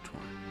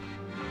repertoire.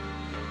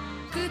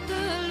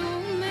 Câtă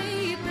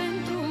lume-i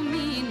pentru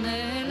mine,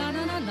 la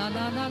la la la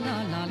la la la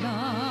la la.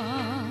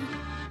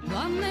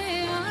 Doamne,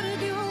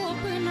 arde-o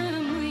până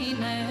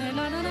mâine,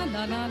 la la la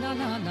la la la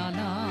la la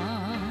la.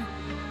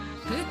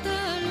 Câtă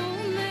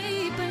lume-i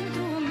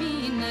pentru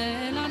mine,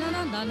 la la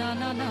la la la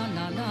la la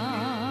la la.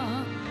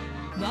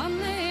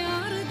 Doamne,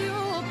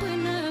 arde-o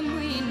până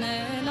mâine,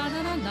 la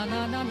la la la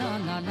la la la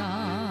la la.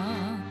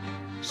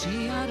 Și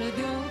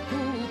arde-o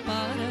cu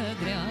pară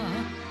grea,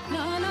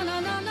 la la la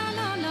la la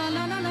la la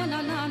la la la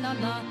la la la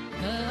la.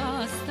 Că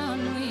asta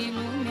nu-i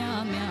lumea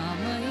mea,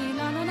 măi,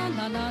 la la la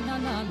la la la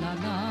la la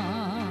la.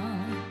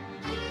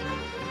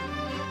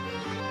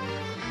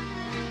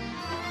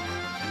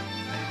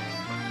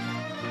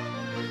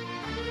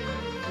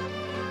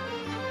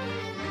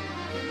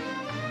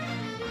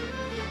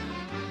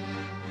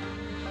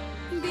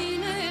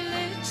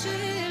 Binele ce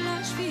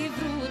l-aș fi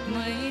vrut,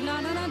 măi, la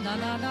la la la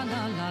la la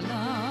la la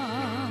la.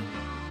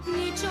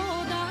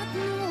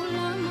 Niciodată nu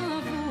l-am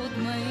avut,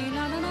 măi,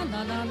 la la la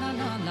la la la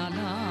la la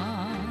la.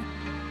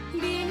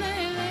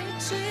 Binele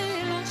ce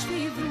l-aș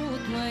fi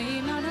vrut, măi,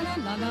 la la la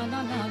la la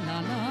la la la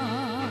la.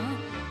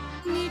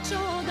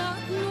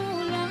 Niciodată nu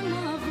l-am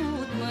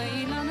avut, măi,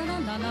 la la la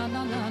la la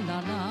la la la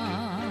la.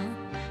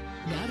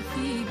 Dar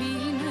fi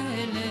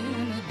binele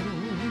în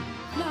drum,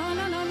 la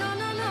la la la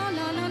la la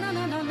la la la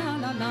la la la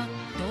la la.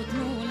 Tot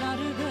nu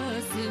l-ar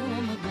găsi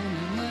om bun,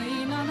 măi,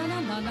 la la la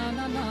la la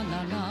la la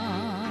la la.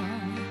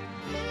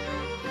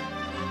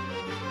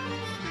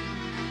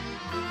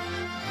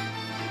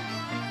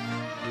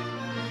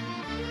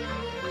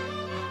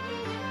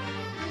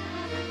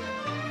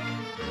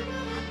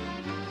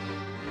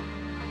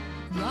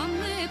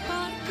 Doamne,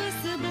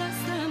 parcă-s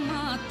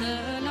blăstămată,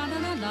 la la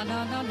la la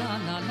la la la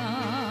la la.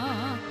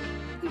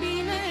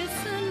 Bine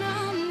să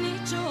n-am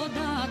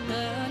niciodată,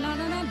 la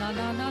la la la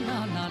la la la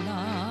la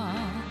la.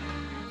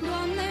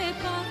 Doamne,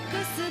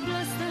 parcă-s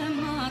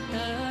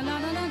blăstămată, la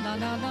la la la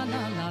la la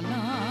la la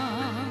la.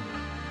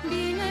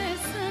 Bine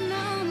să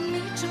n-am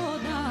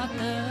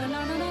niciodată,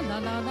 la la la la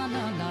la la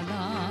la la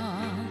la.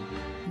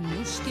 Nu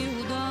știu,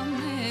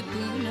 Doamne,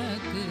 până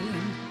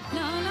când,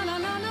 la la la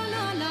la la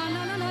la la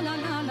la la la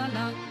la la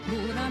la.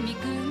 Gura mi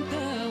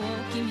cântă,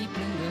 ochii mi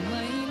plângă,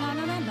 măi, la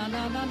la la la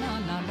la la la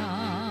la la.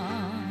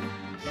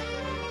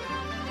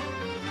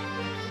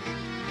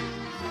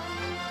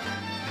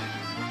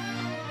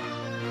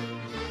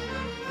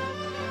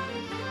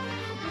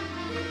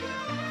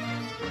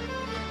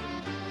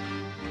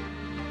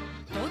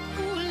 Tot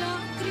cu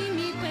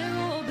lacrimi pe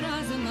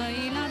obraz, măi,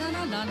 la la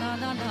la la la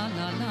la la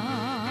la la.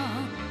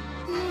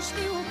 Nu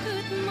știu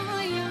cât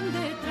mai am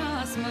de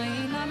tras, măi,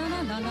 la la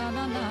la la la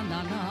la la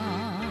la la.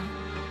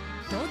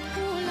 Tot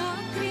cu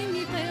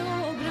lacrimi pe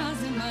obraz,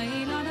 măi,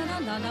 la la la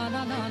la la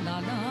la la la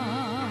la.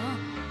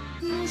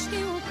 Nu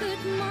știu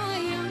cât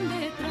mai am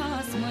de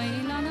tras, măi,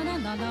 la la la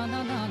la la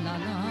la la la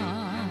la.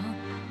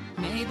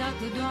 Mi-ai dat,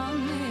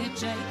 Doamne,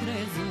 ce-ai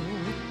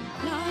crezut,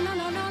 la la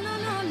la la la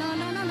la la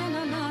la la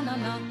la la la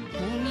la.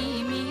 Cu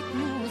nimic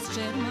nu-ți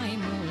cer mai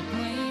mult,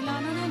 măi, la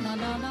la la la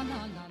la la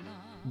la la.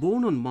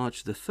 Born on March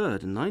the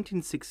 3rd,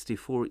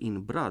 1964 in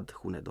Brad,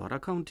 Hunedoara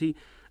County,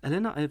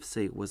 Elena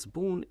Evsei was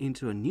born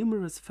into a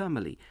numerous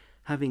family,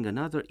 having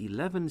another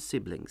 11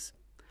 siblings.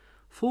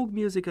 Folk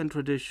music and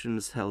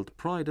traditions held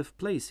pride of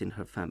place in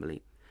her family.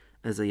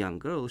 As a young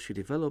girl, she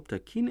developed a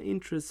keen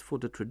interest for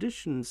the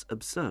traditions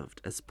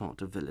observed as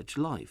part of village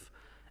life,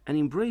 and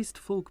embraced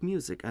folk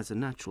music as a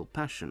natural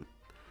passion.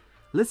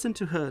 Listen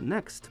to her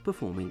next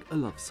performing a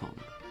love song.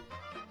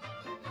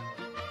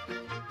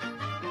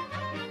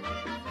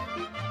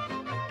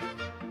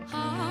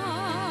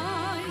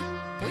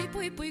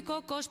 Pui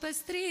cocoș pe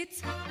striț,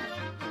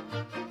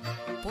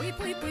 Pui,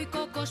 pui, pui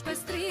cocoș pe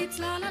striț,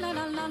 la la la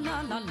la la la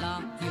la la.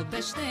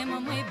 Iubește-mă,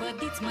 măi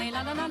bădiț, măi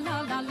la la la la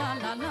la la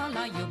la la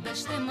la.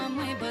 Iubește-mă,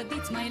 măi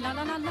bădiț, măi la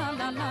la la la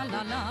la la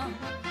la la.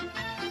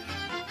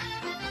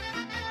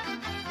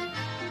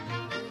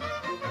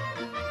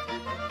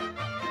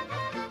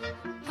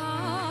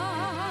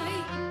 Hai,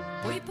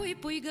 pui, pui,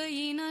 pui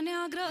găină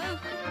neagră.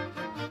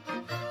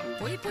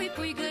 Pui, pui,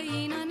 pui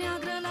găină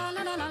neagră, la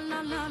la la la la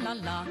la la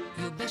la.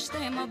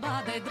 Iubește-mă,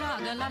 bade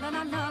dragă, la la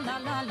la la la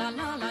la la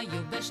la la.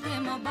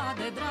 Iubește-mă,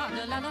 bade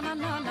dragă, la la la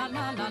la la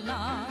la la la.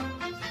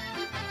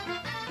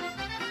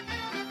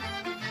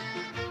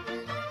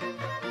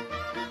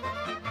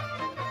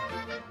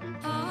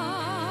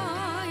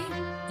 Ai,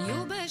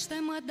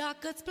 iubește-mă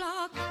dacă-ți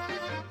plac.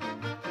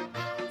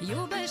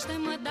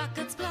 Iubește-mă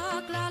dacă-ți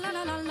plac, la la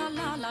la la la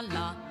la la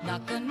la.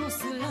 Dacă nu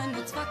sâlă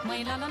nu-ți fac,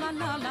 măi la la la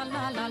la la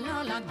la la la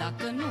la.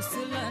 Dacă nu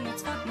sâlă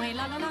nu-ți fac, măi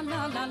la la la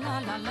la la la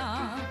la la.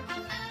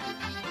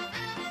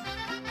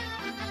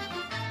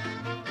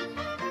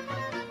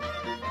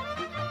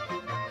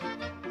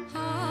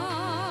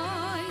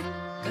 Hai,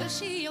 că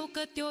și eu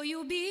că te-o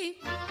iubi.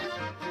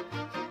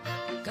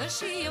 Că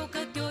și eu că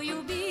te-o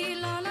iubi,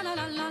 la la la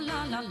la la la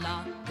la la.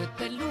 Cât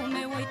pe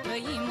lume oi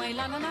trăi, măi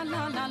la la la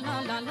la la la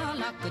la la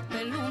la. Cât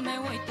pe lume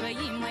oi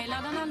trăi, măi la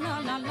la la la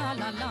la la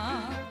la la.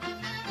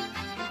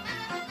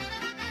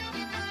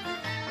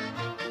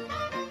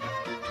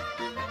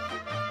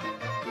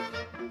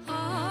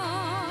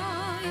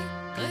 Hai,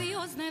 că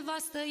eu-s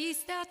nevastă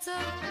isteață.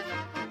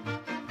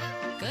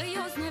 Că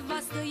eu-s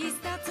nevastă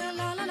isteață,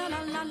 la la la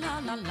la la la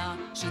la la.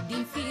 Și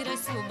din fire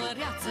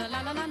subăreață, la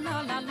la la la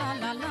la la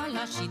la la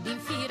la. Și din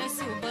fire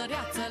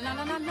subăreață, la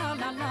la la la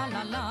la la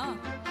la la.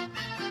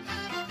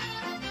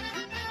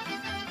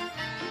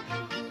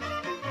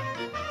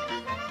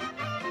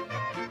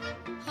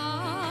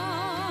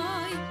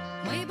 Hai,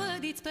 măi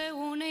bădiți pe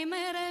unei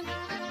mere.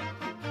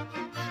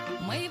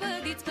 Măi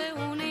bădiți pe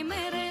unei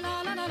mere, la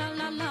la la la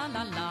la la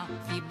la la.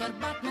 Fi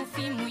bărbat, nu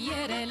fi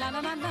muiere, la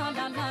la la la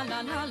la la la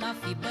la la.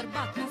 Fi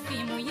bărbat, nu fi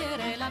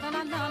muiere, la la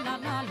la la la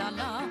la la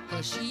la. Că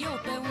și eu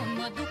pe un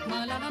mă duc, mă,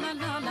 la la la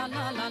la la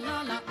la la la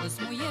la. Îs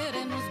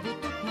muiere, nu-s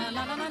butuc, mă,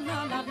 la la la la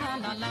la la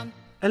la la.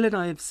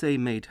 Elena Evsei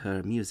made her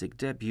music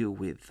debut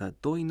with the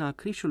Doina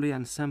Crișului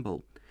Ensemble.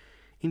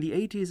 In the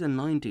 80s and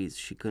 90s,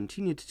 she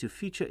continued to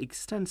feature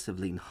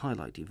extensively in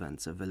highlight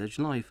events of village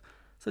life,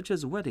 such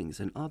as weddings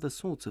and other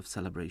sorts of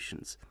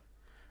celebrations.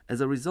 As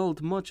a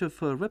result, much of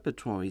her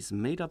repertoire is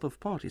made up of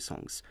party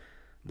songs.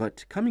 But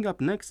coming up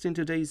next in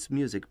today's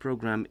music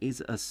program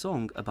is a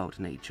song about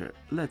nature.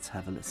 Let's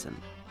have a listen.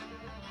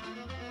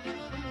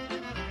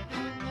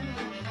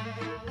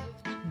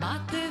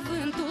 Bate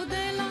vântul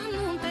de la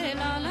munte,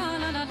 la la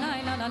la la la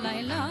la la la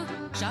la.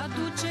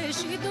 Și-aduce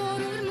și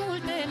doruri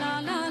multe, la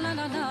la la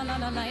la la la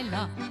la la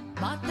la.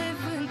 Bate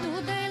vântul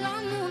de la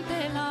munte,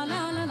 la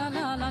la la la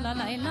la la la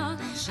la la.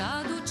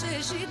 Și-aduce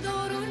și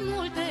doruri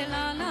multe,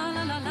 la la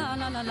la la la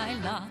la la la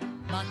la.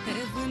 Bate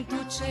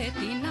vântul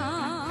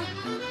cetinat,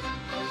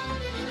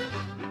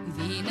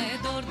 vine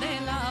dor de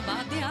la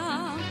Badea.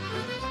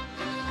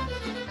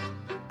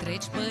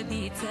 Treci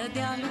pădiță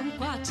de-a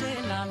luncoace,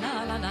 la la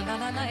la la la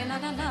la la la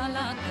la la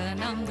la. Că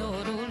n-am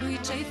dorul lui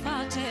ce-i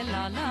face,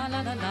 la la la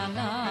la la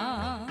la.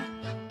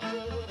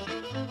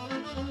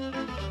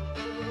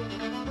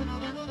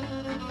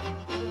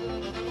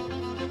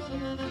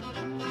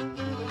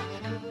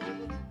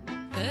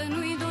 Că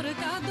nu-i dor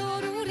ca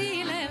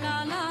dorurile, la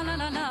la la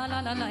la la la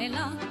la la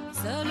la.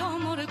 Să-l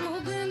omor cu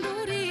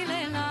gândurile,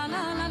 la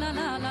la la la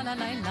la la la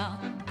la la.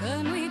 Că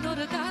nu-i dor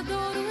ca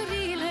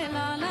dorurile,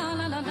 la la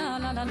la la la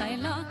la la la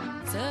la.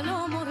 Să-l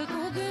omor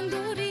cu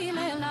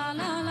gândurile, la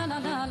la la la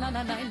la la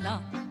la la la.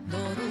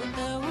 Dorul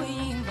tău îi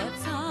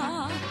învăța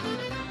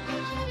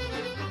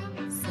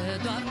să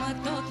doarmă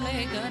tot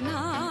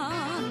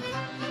legănat.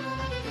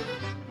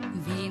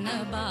 Vină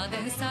bade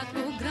în sat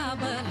cu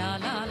grabă, la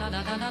la la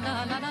la la la la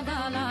la la la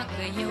la.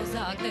 Că eu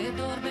zac de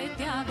dor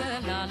beteagă,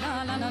 la la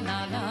la la la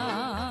la.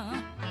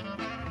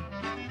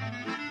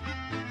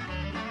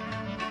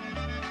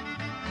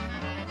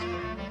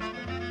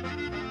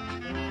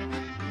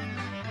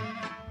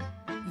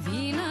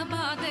 Vină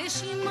bade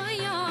și mă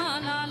ia,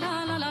 la la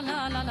la la la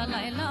la la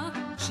la la.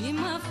 Și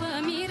mă fă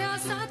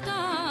mireasa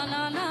ta,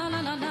 la la la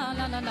la la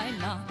la la la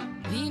la.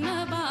 Vină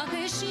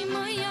bade și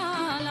mă ia,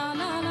 la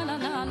la la la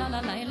la la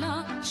la la la.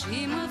 Și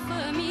mă fă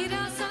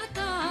mireasa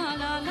ta,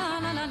 la la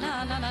la la la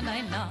la la la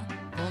la.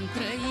 Vom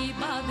trăi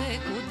bade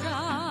cu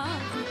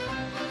drag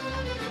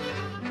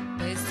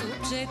pe sub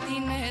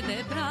cetine de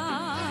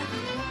brac.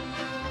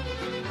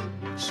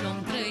 Și-om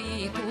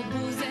trăi cu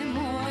buze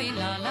moi,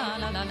 la la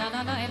la la la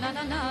la la la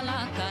la la la.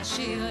 Ca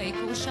și îi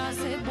cu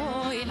 6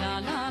 boi, la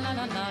la la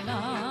la la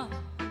la.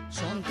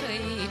 Și-om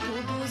trăi cu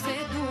buze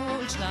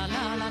dulci, la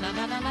la la la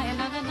la la la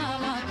la la la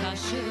la. Ca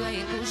și îi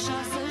cu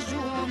 6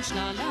 junci,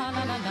 la la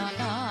la la la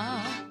la.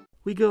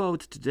 We go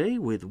out today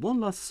with one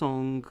last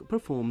song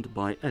performed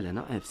by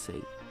Elena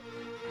Evsei.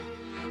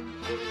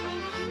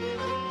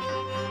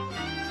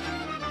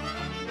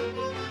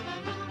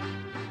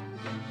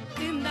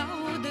 Când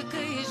aud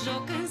că-i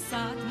joc în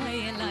sat,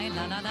 măi, la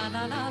la la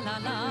la la la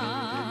la.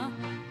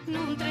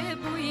 Nu-mi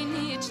trebuie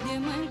nici de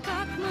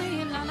mâncat, măi,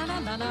 la la la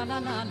la la la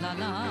la la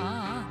la.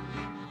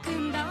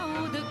 Când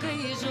aud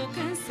că-i joc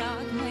în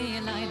sat, măi,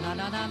 la la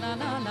la la la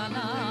la la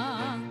la.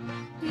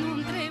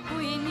 Nu-mi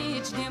trebuie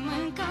nici de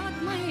mâncat,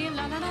 măi,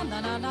 la la la la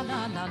la la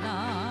la la la.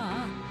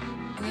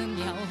 Îmi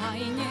iau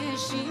haine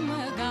și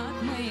mă gat,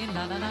 măi,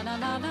 la la la la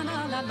la la la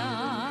la la.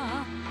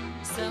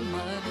 Să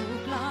mă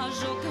duc la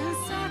joc în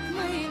sat,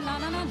 măi, la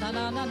la la la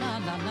la la la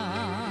la la.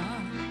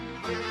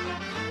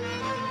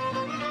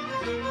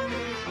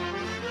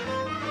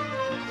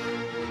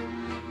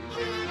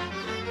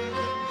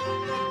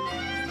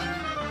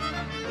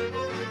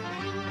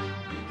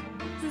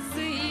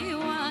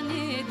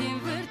 Zioane din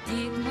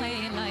vârtit, măi,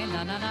 la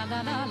la la la la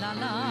la la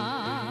la.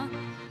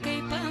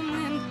 Că-i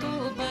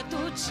pământul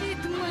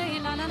bătucit, măi,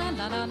 la la la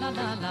la la la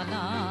la la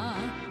la.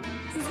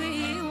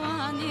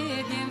 Zioane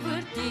din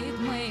vârtit,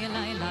 măi,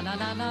 la la la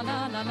la la la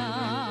la la.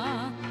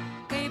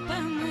 Că-i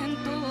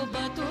pământul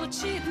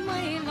bătucit,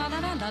 măi, la la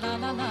la la la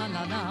la la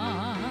la la.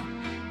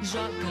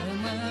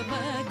 Joacă-mă,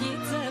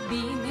 băghiță,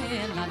 bine,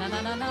 la la la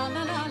la la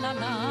la la la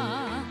la.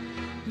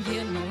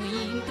 El nu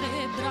intre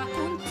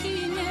dracu-n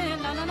tine,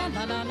 la la la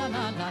la la la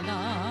la la la.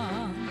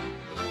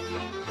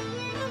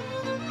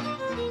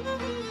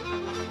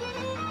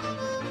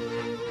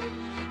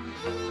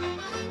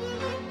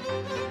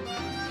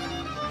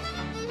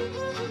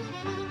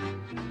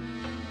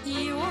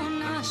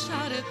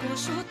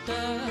 Șarcușul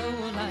tău,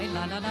 la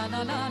la la la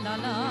la la la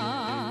la.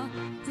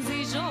 Zi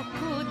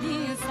jocul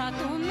din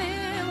satul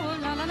meu,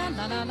 la la la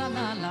la la la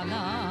la la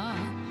la.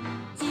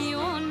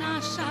 Iona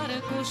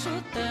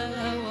șarcușul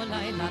tău, la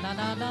la la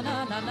la la la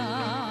la la.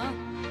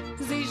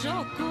 Zi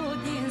jocul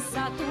din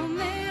satul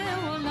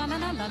meu, la la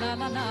la la la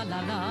la la la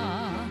la.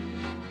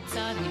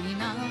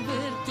 Țarina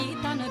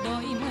învârtită în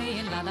doi, măi,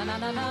 la la la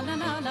la la la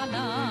la la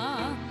la.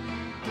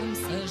 Cum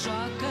să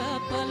joacă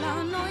pe la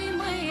noi,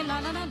 măi, la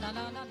la la la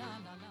la la la.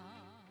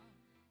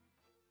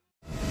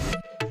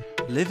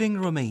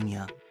 Living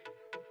Romania.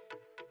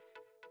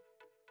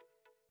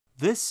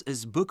 This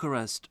is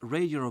Bucharest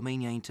Radio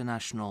Romania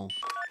International.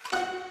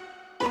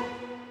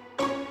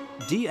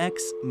 DX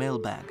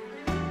Mailbag.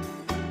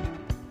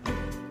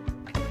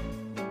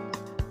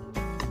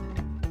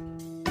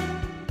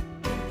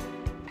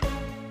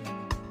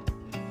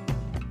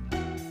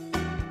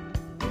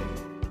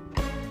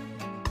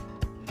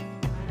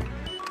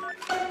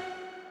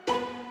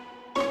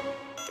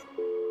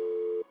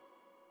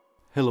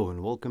 Hello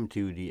and welcome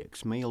to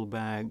DX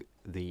Mailbag,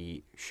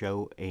 the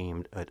show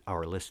aimed at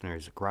our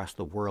listeners across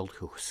the world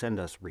who send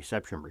us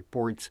reception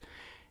reports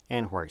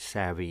and who are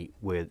savvy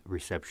with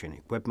reception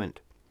equipment.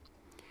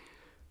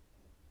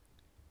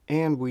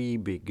 And we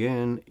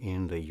begin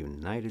in the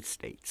United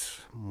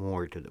States,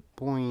 more to the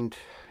point,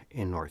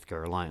 in North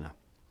Carolina.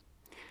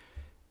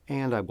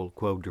 And I will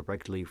quote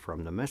directly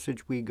from the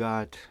message we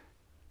got,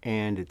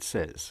 and it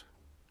says,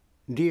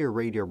 "Dear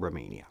Radio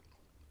Romania,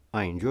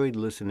 I enjoyed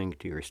listening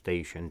to your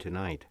station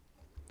tonight.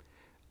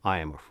 I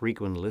am a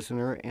frequent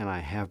listener and I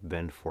have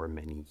been for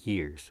many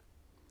years.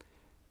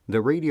 The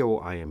radio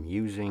I am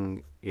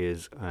using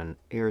is an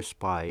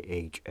AirSpy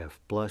HF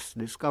Plus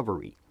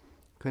Discovery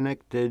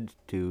connected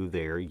to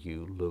their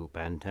U-loop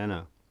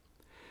antenna.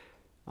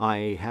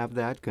 I have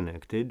that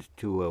connected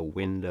to a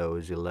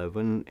Windows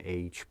 11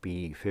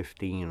 HP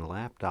 15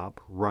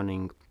 laptop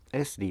running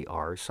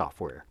SDR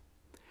software.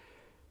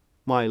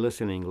 My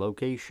listening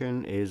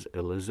location is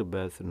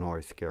Elizabeth,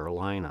 North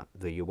Carolina,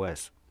 the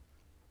U.S.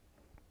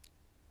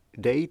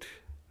 Date,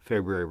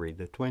 February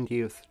the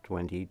 20th,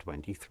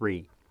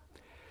 2023.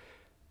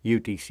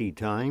 UTC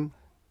time,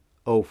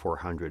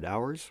 0400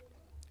 hours.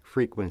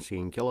 Frequency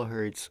in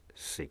kilohertz,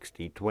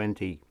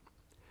 6020.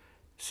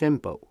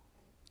 SIMPO,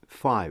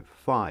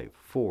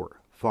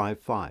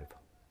 55455.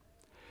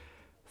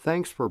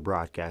 Thanks for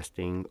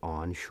broadcasting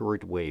on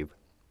shortwave.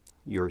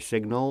 Your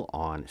signal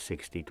on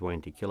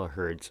 6020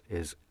 kilohertz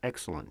is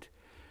excellent,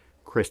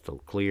 crystal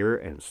clear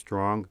and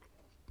strong.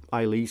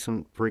 I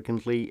listen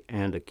frequently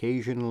and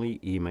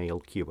occasionally email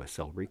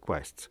QSL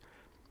requests.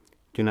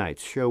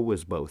 Tonight's show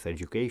was both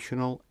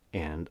educational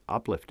and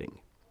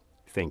uplifting.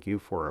 Thank you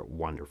for a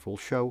wonderful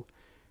show.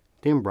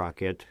 Tim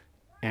Brockett,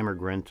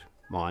 Emigrant,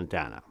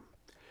 Montana."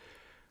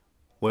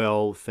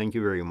 Well, thank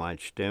you very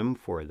much, Tim,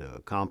 for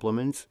the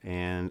compliments,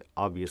 and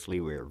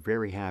obviously we're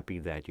very happy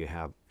that you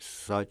have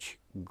such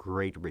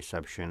great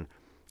reception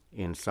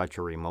in such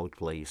a remote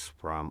place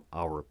from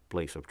our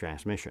place of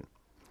transmission.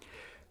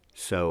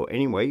 So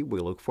anyway,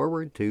 we look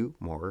forward to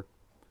more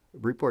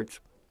reports.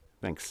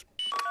 Thanks.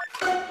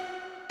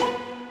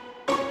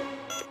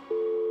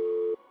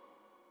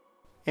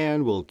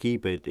 And we'll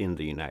keep it in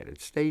the United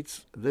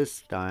States,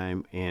 this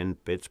time in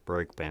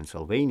Pittsburgh,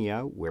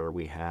 Pennsylvania, where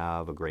we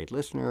have a great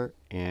listener,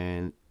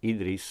 in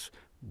Idris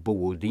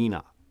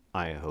Buudina,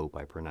 I hope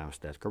I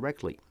pronounced that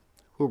correctly,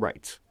 who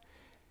writes,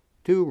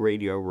 "To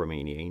Radio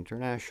Romania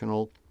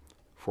International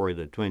for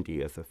the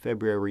 20th of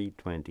February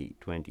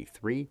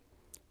 2023,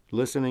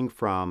 listening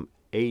from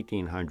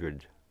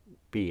 1800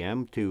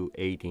 p.m. to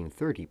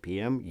 1830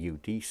 p.m.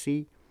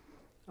 UTC,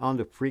 on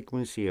the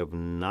frequency of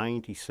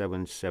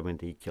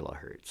 9770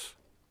 kHz.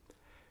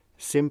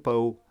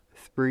 SIMPO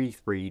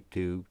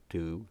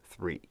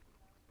 33223.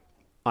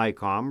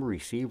 ICOM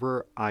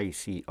receiver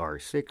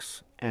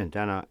ICR6,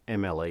 antenna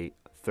MLA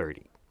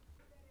 30.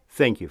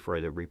 Thank you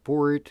for the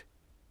report,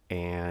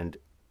 and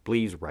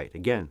please write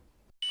again.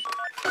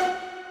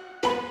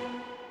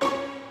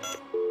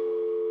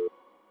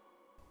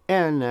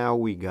 And now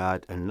we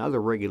got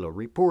another regular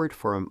report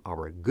from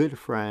our good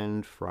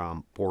friend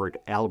from Port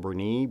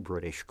Alberni,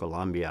 British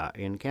Columbia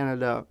in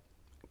Canada,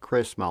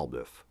 Chris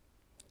Malduff.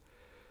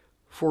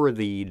 For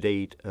the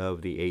date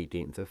of the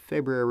 18th of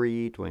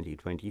February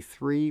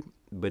 2023,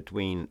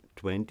 between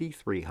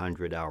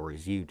 2300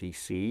 hours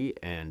UTC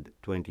and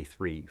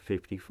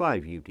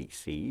 2355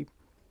 UTC,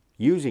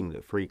 using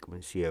the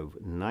frequency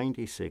of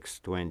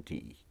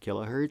 9620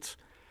 kHz,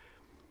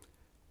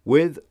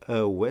 with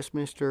a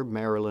Westminster,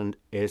 Maryland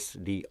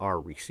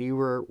SDR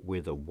receiver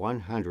with a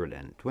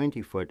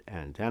 120-foot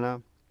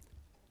antenna,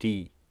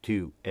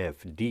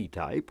 T2FD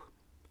type,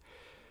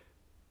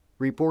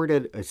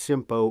 reported a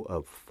SIMPO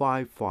of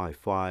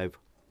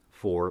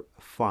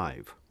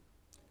 55545.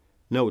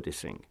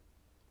 Noticing: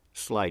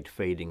 slight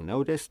fading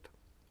noticed,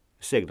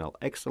 signal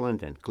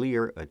excellent and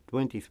clear at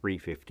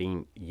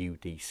 2315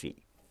 UTC.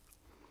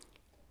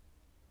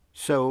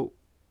 So,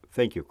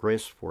 thank you,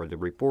 Chris, for the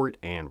report,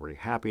 and we're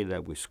happy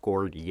that we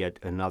scored yet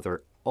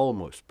another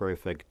almost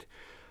perfect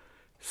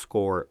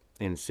score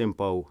in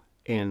SIMPO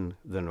in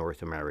the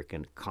North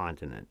American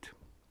continent.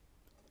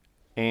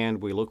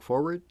 And we look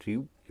forward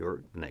to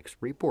your next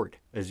report,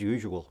 as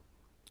usual.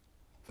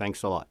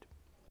 Thanks a lot.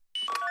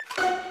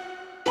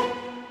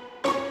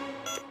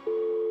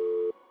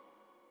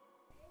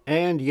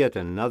 And yet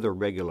another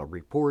regular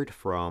report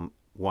from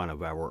one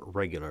of our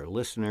regular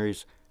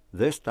listeners,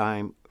 this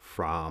time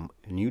from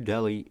New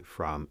Delhi,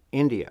 from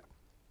India,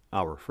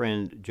 our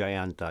friend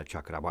Jayanta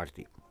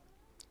Chakrabarti.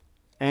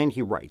 And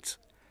he writes,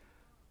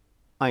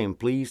 I am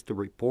pleased to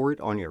report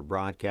on your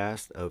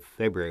broadcast of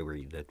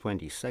February the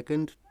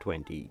 22nd,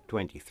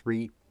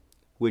 2023,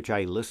 which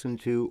I listened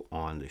to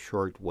on the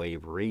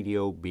shortwave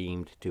radio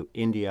beamed to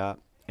India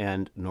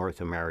and North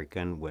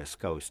American West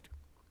Coast.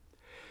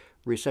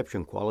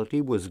 Reception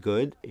quality was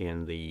good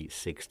in the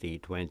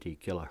 60-20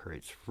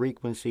 kHz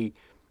frequency,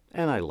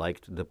 and I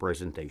liked the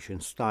presentation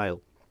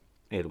style.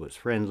 It was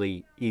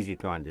friendly, easy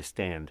to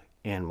understand,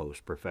 and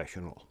most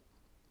professional.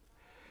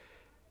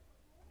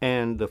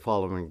 And the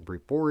following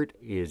report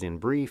is in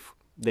brief.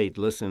 Date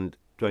listened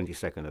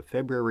 22nd of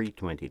February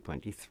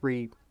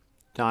 2023,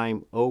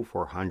 time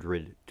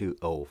 0400 to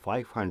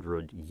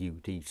 0500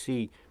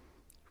 UTC,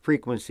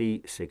 frequency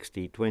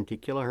 60-20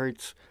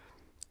 kHz,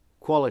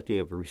 quality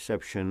of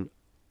reception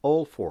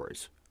all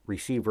fours,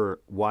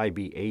 receiver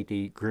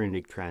YB80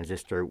 Grundig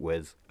transistor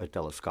with a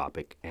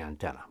telescopic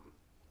antenna.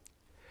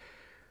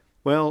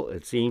 Well,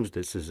 it seems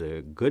this is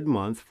a good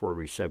month for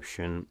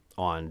reception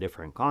on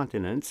different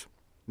continents,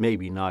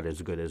 maybe not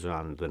as good as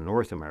on the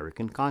North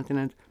American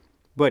continent,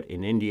 but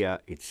in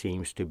India it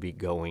seems to be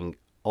going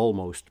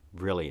almost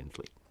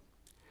brilliantly.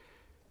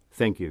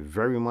 Thank you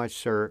very much,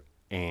 sir,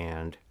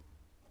 and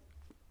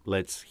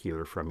let's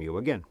hear from you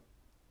again.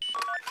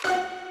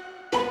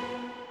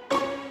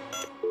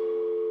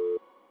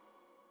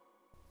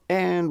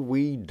 And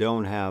we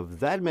don't have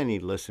that many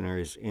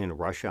listeners in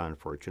Russia,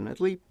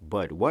 unfortunately,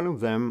 but one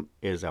of them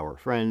is our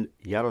friend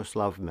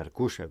Yaroslav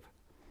Merkushev,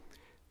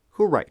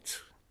 who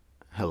writes,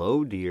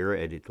 Hello, dear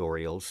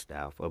editorial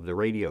staff of the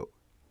radio.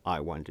 I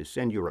want to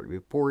send you a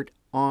report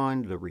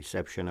on the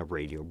reception of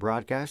radio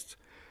broadcasts.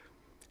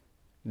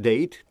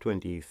 Date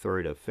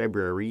 23rd of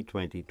February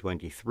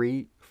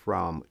 2023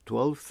 from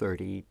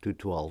 12:30 to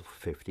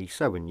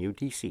 12:57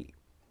 UTC.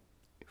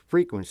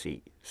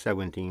 Frequency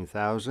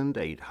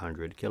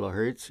 17,800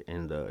 kHz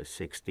in the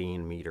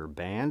 16-meter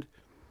band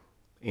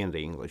in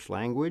the English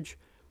language.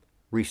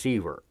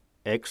 Receiver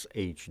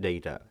XH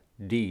data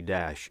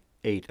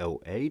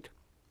D-808.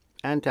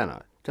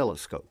 Antenna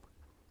telescope.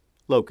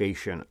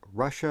 Location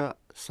Russia,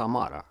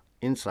 Samara,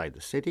 inside the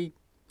city.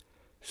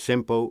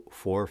 SIMPO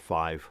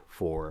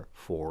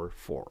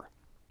 45444.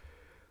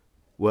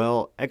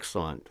 Well,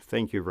 excellent.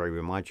 Thank you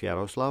very much,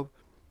 Yaroslav.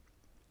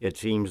 It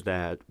seems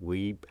that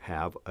we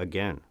have,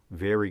 again,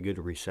 very good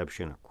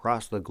reception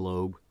across the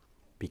globe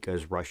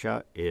because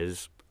Russia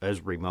is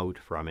as remote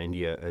from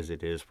India as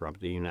it is from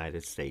the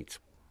United States.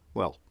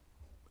 Well,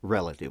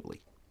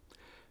 relatively.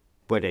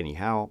 But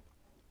anyhow,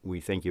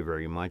 we thank you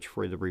very much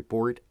for the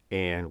report,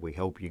 and we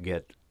hope you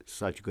get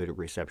such good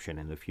reception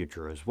in the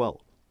future as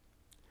well.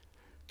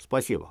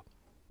 Спасибо.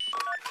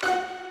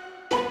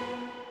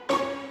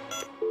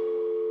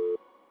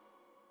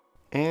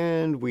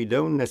 And we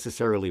don't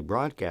necessarily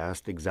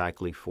broadcast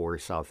exactly for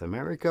South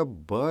America,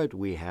 but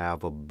we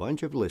have a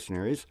bunch of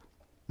listeners,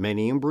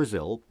 many in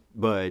Brazil,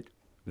 but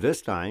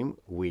this time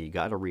we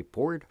got a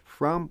report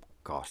from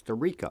Costa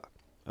Rica,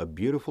 a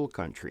beautiful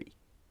country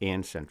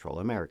in Central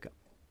America.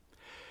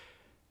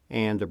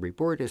 And the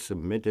report is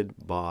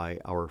submitted by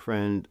our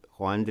friend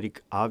Juandric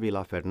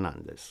Avila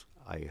Fernandez.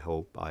 I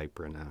hope I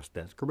pronounced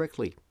that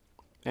correctly.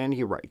 And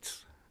he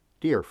writes,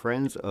 Dear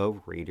friends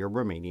of Radio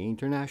Romania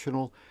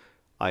International,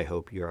 I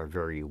hope you are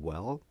very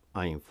well.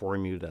 I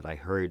inform you that I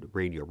heard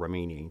Radio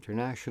Romania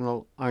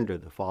International under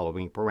the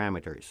following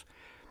parameters.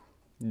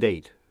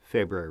 Date,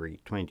 February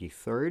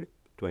 23rd,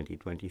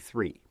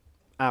 2023.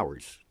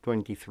 Hours,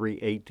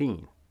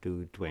 23:18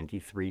 to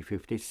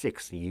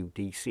 23:56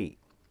 UTC.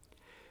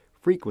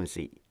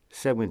 Frequency,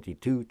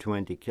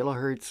 7220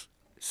 kHz,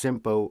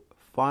 SIMPO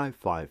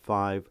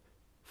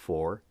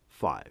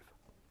 55545.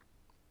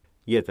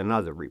 Yet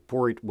another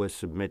report was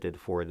submitted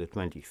for the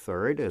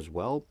 23rd as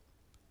well,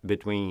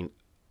 between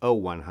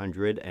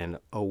 0100 and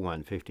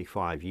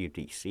 0155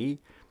 UTC,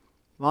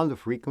 on the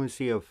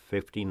frequency of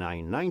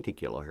 5990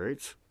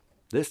 kHz,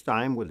 this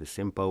time with a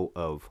SIMPO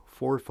of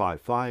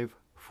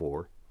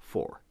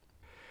 45544.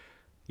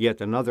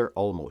 Yet another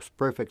almost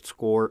perfect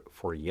score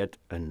for yet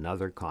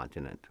another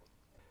continent.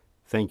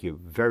 Thank you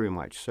very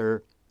much,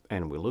 sir,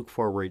 and we look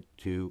forward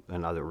to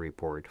another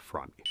report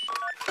from you.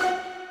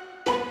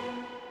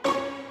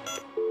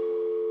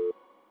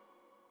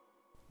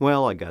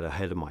 Well, I got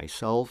ahead of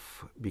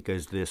myself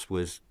because this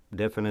was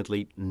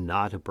definitely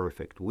not a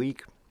perfect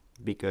week,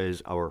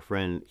 because our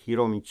friend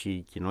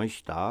Hiromichi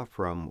Kinoshita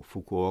from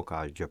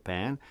Fukuoka,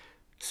 Japan,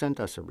 sent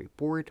us a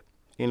report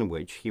in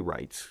which he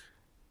writes,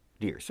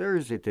 "Dear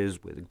sirs, it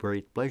is with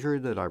great pleasure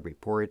that I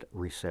report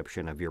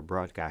reception of your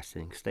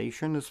broadcasting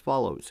station as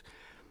follows.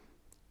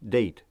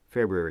 Date,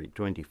 February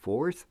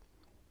 24th,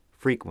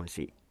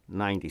 frequency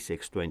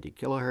 9620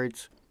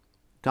 kHz,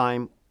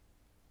 time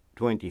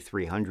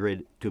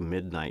 2300 to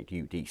midnight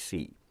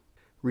UTC.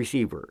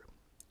 Receiver,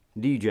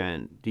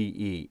 DGen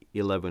DE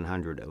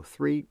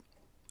 1103,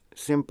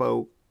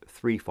 SIMPO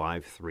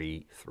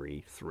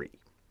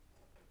 35333.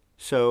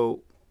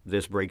 So,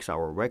 this breaks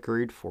our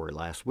record for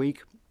last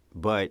week,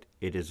 but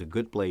it is a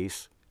good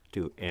place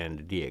to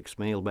end DX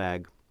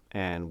Mailbag,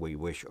 and we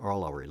wish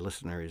all our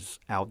listeners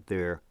out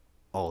there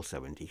all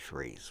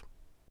 73s.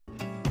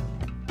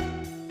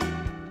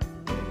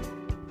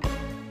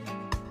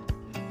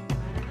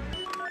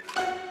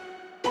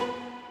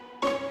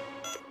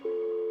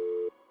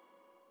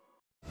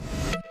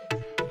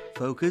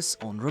 Focus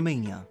on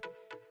Romania.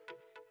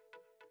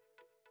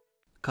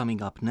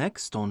 Coming up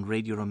next on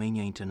Radio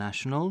Romania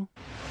International,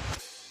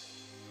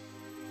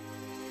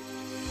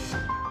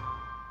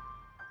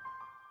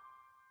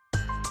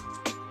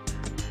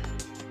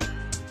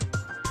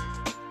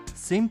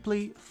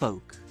 Simply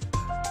Folk.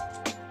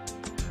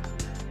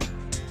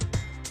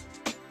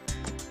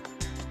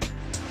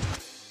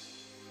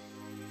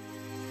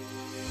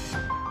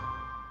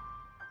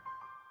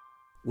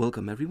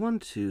 Welcome everyone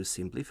to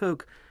Simply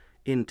Folk.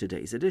 In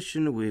today's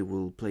edition, we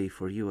will play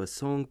for you a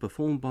song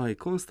performed by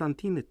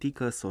Constantin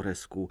Tica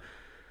Sorescu,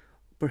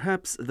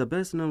 perhaps the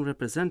best-known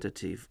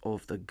representative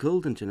of the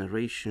golden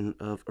generation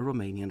of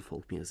Romanian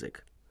folk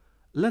music.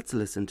 Let's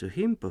listen to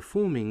him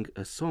performing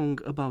a song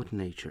about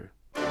nature.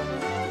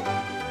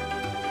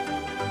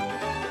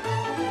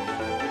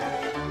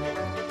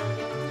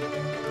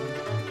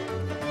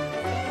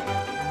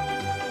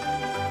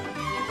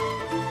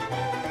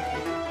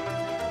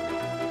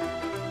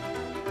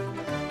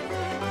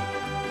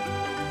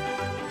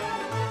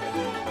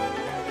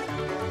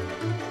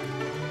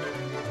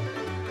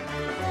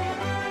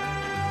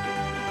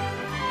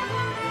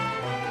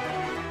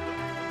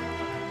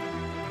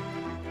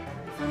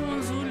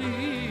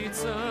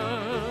 Frunzuliță,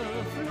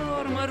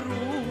 flori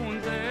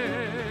mărunte,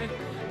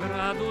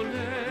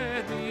 bradule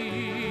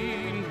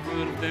din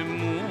vârf de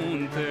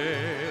munte.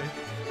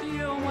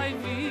 Eu mai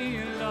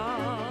vin la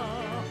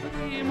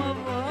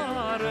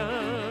primăvară,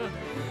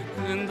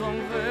 când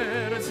o-mi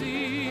verzi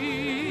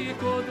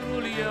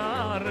codrul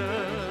iară.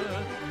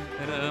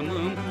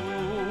 Rămân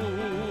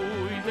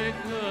pui de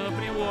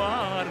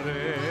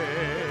căprioare,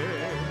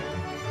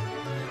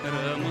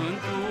 rămân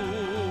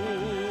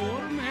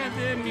turme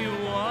de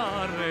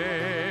mioare,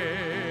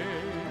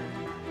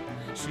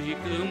 și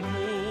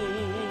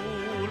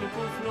câmpul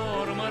cu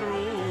flori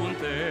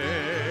mărunte,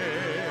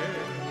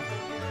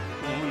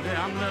 unde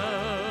am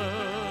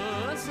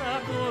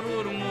lăsat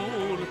doruri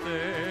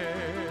multe.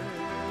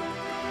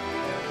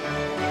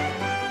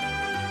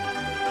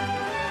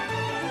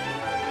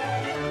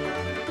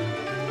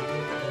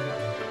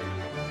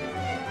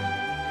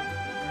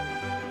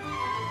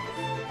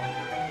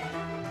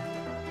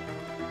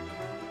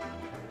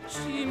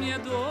 Și mi-e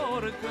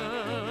dor că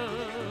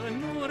în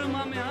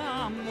urma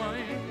mea,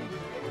 măi,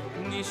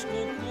 nici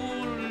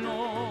cucul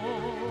n-o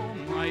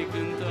mai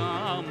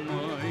cânta,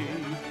 măi.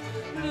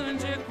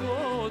 Plânge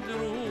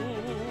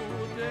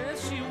codrul de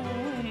și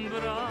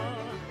umbra,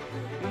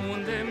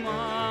 unde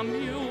m-am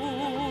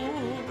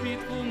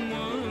iubit cu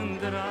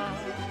mândra.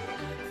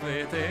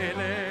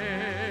 Fetele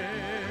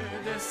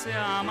de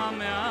seama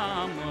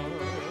mea,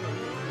 măi,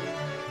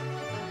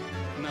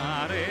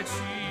 n-are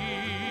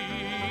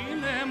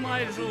cine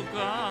mai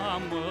juca,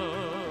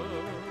 măi.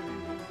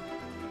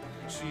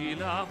 Și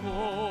la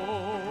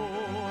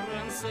hor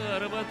în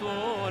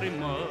sărbători,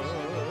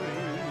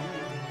 măi,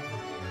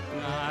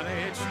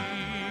 n-are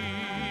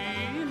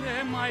cine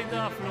mai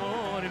da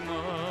flori,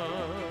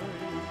 măi.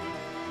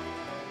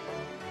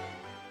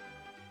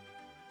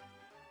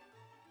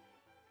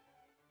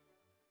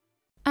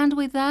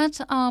 with that,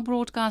 our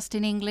broadcast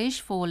in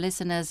English for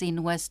listeners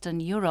in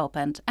Western Europe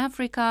and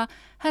Africa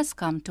has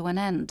come to an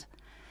end.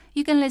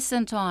 You can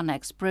listen to our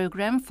next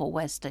program for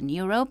Western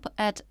Europe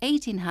at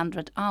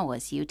 1800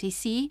 hours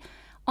UTC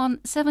on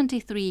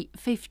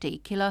 7350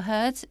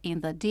 kHz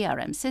in the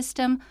DRM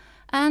system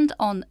and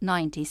on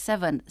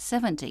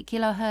 9770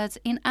 kHz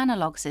in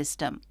analog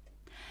system.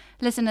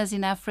 Listeners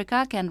in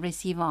Africa can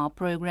receive our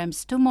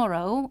programs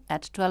tomorrow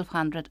at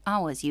 1200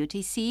 hours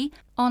UTC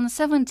on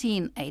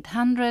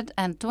 17800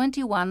 and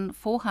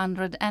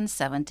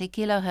 21470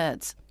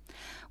 kHz.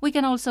 We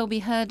can also be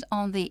heard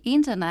on the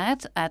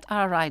internet at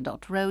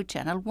RRI.ro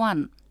Channel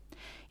 1.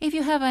 If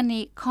you have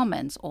any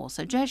comments or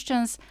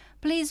suggestions,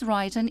 please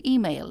write an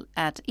email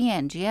at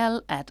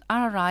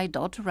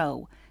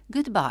engl@rri.ro.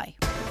 Goodbye.